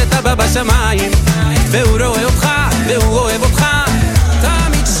מצב את אבא בשמיים, והוא רואה אותך, והוא אוהב אותך,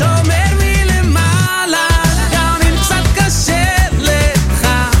 תמיד שומר מלמעלה, גם אם קצת קשה לך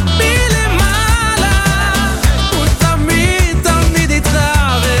מלמעלה, הוא תמיד תמיד איתך,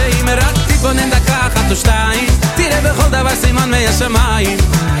 ואם רק תתבונן דקה אחת או שתיים, תראה בכל דבר סימן מהשמיים,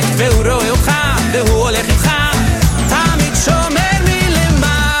 והוא רואה אותך, והוא הולך איתך, תמיד שומר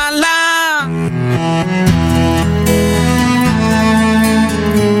מלמעלה.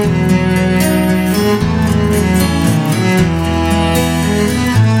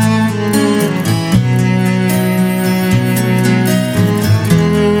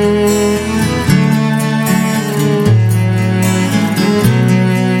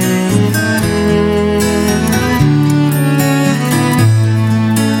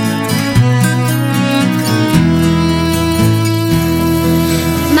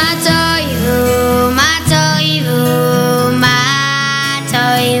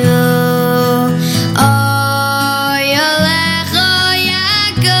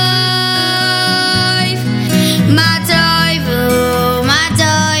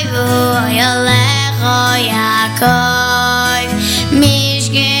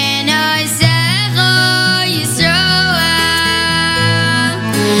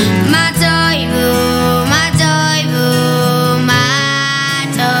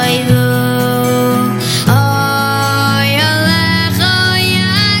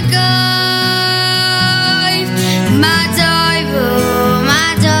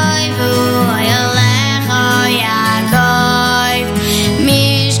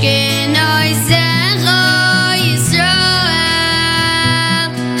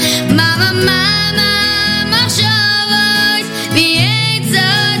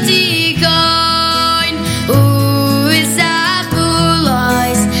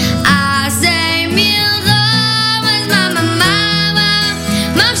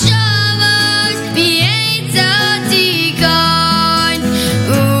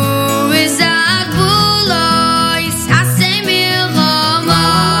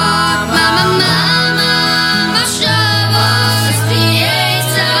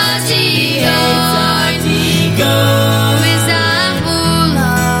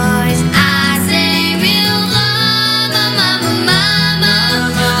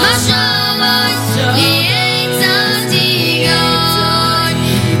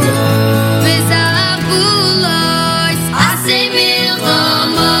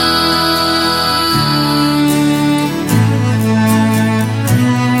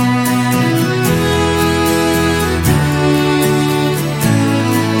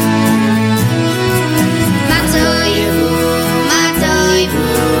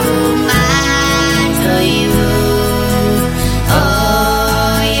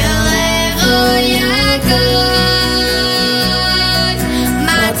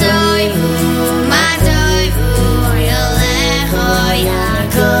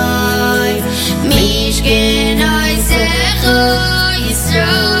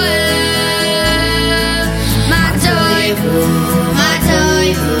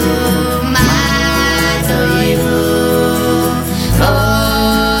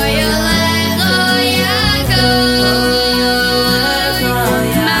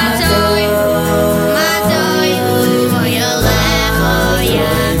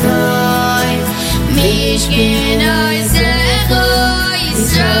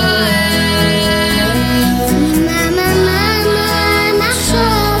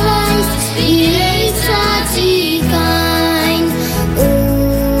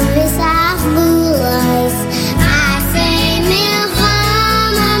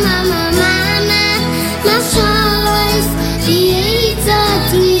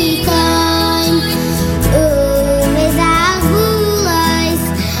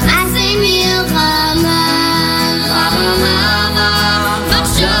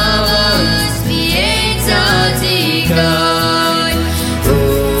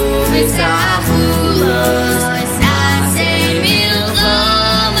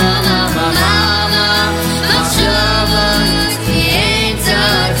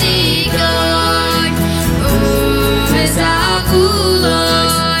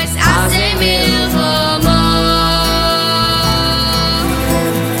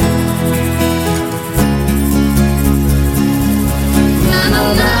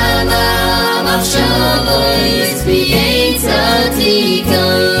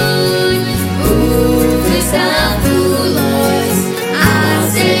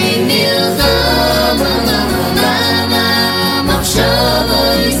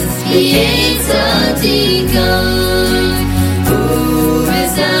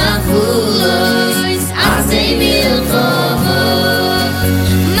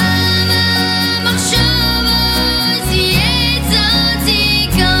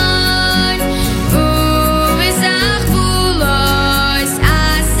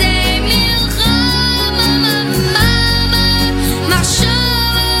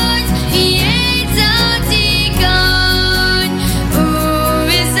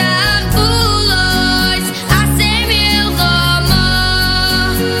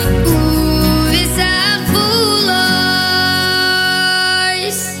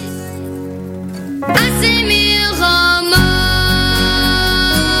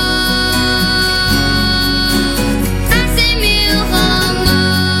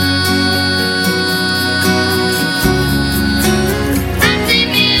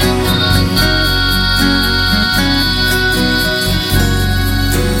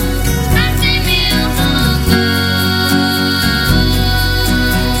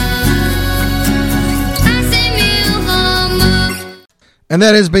 And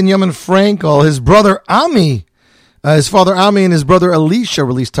that has been Benjamin Frankel. His brother Ami, his father Ami and his brother Elisha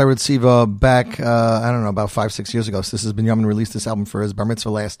released Tyrant Siva back, about 5-6 years ago. So this has been Benjamin released this album for his bar mitzvah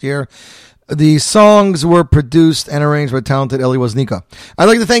last year. The songs were produced and arranged by talented Eli Woznica. I'd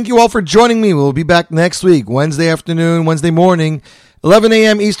like to thank you all for joining me. We'll be back next week, Wednesday afternoon, Wednesday morning, 11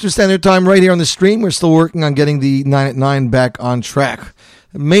 a.m. Eastern Standard Time right here on the stream. We're still working on getting the 9 at 9 back on track.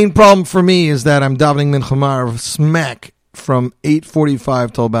 The main problem for me is that I'm davening Mincha Ma'ariv smack from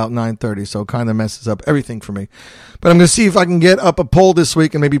 8:45 till about 9:30, so it kind of messes up everything for me. But I'm going to see if I can get up a poll this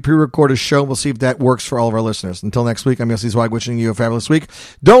week and maybe pre-record a show. We'll see if that works for all of our listeners. Until next week, I'm Yossi Zweig wishing you a fabulous week.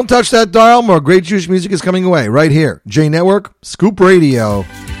 Don't touch that dial. More great Jewish music is coming away right here. J Network, Scoop Radio.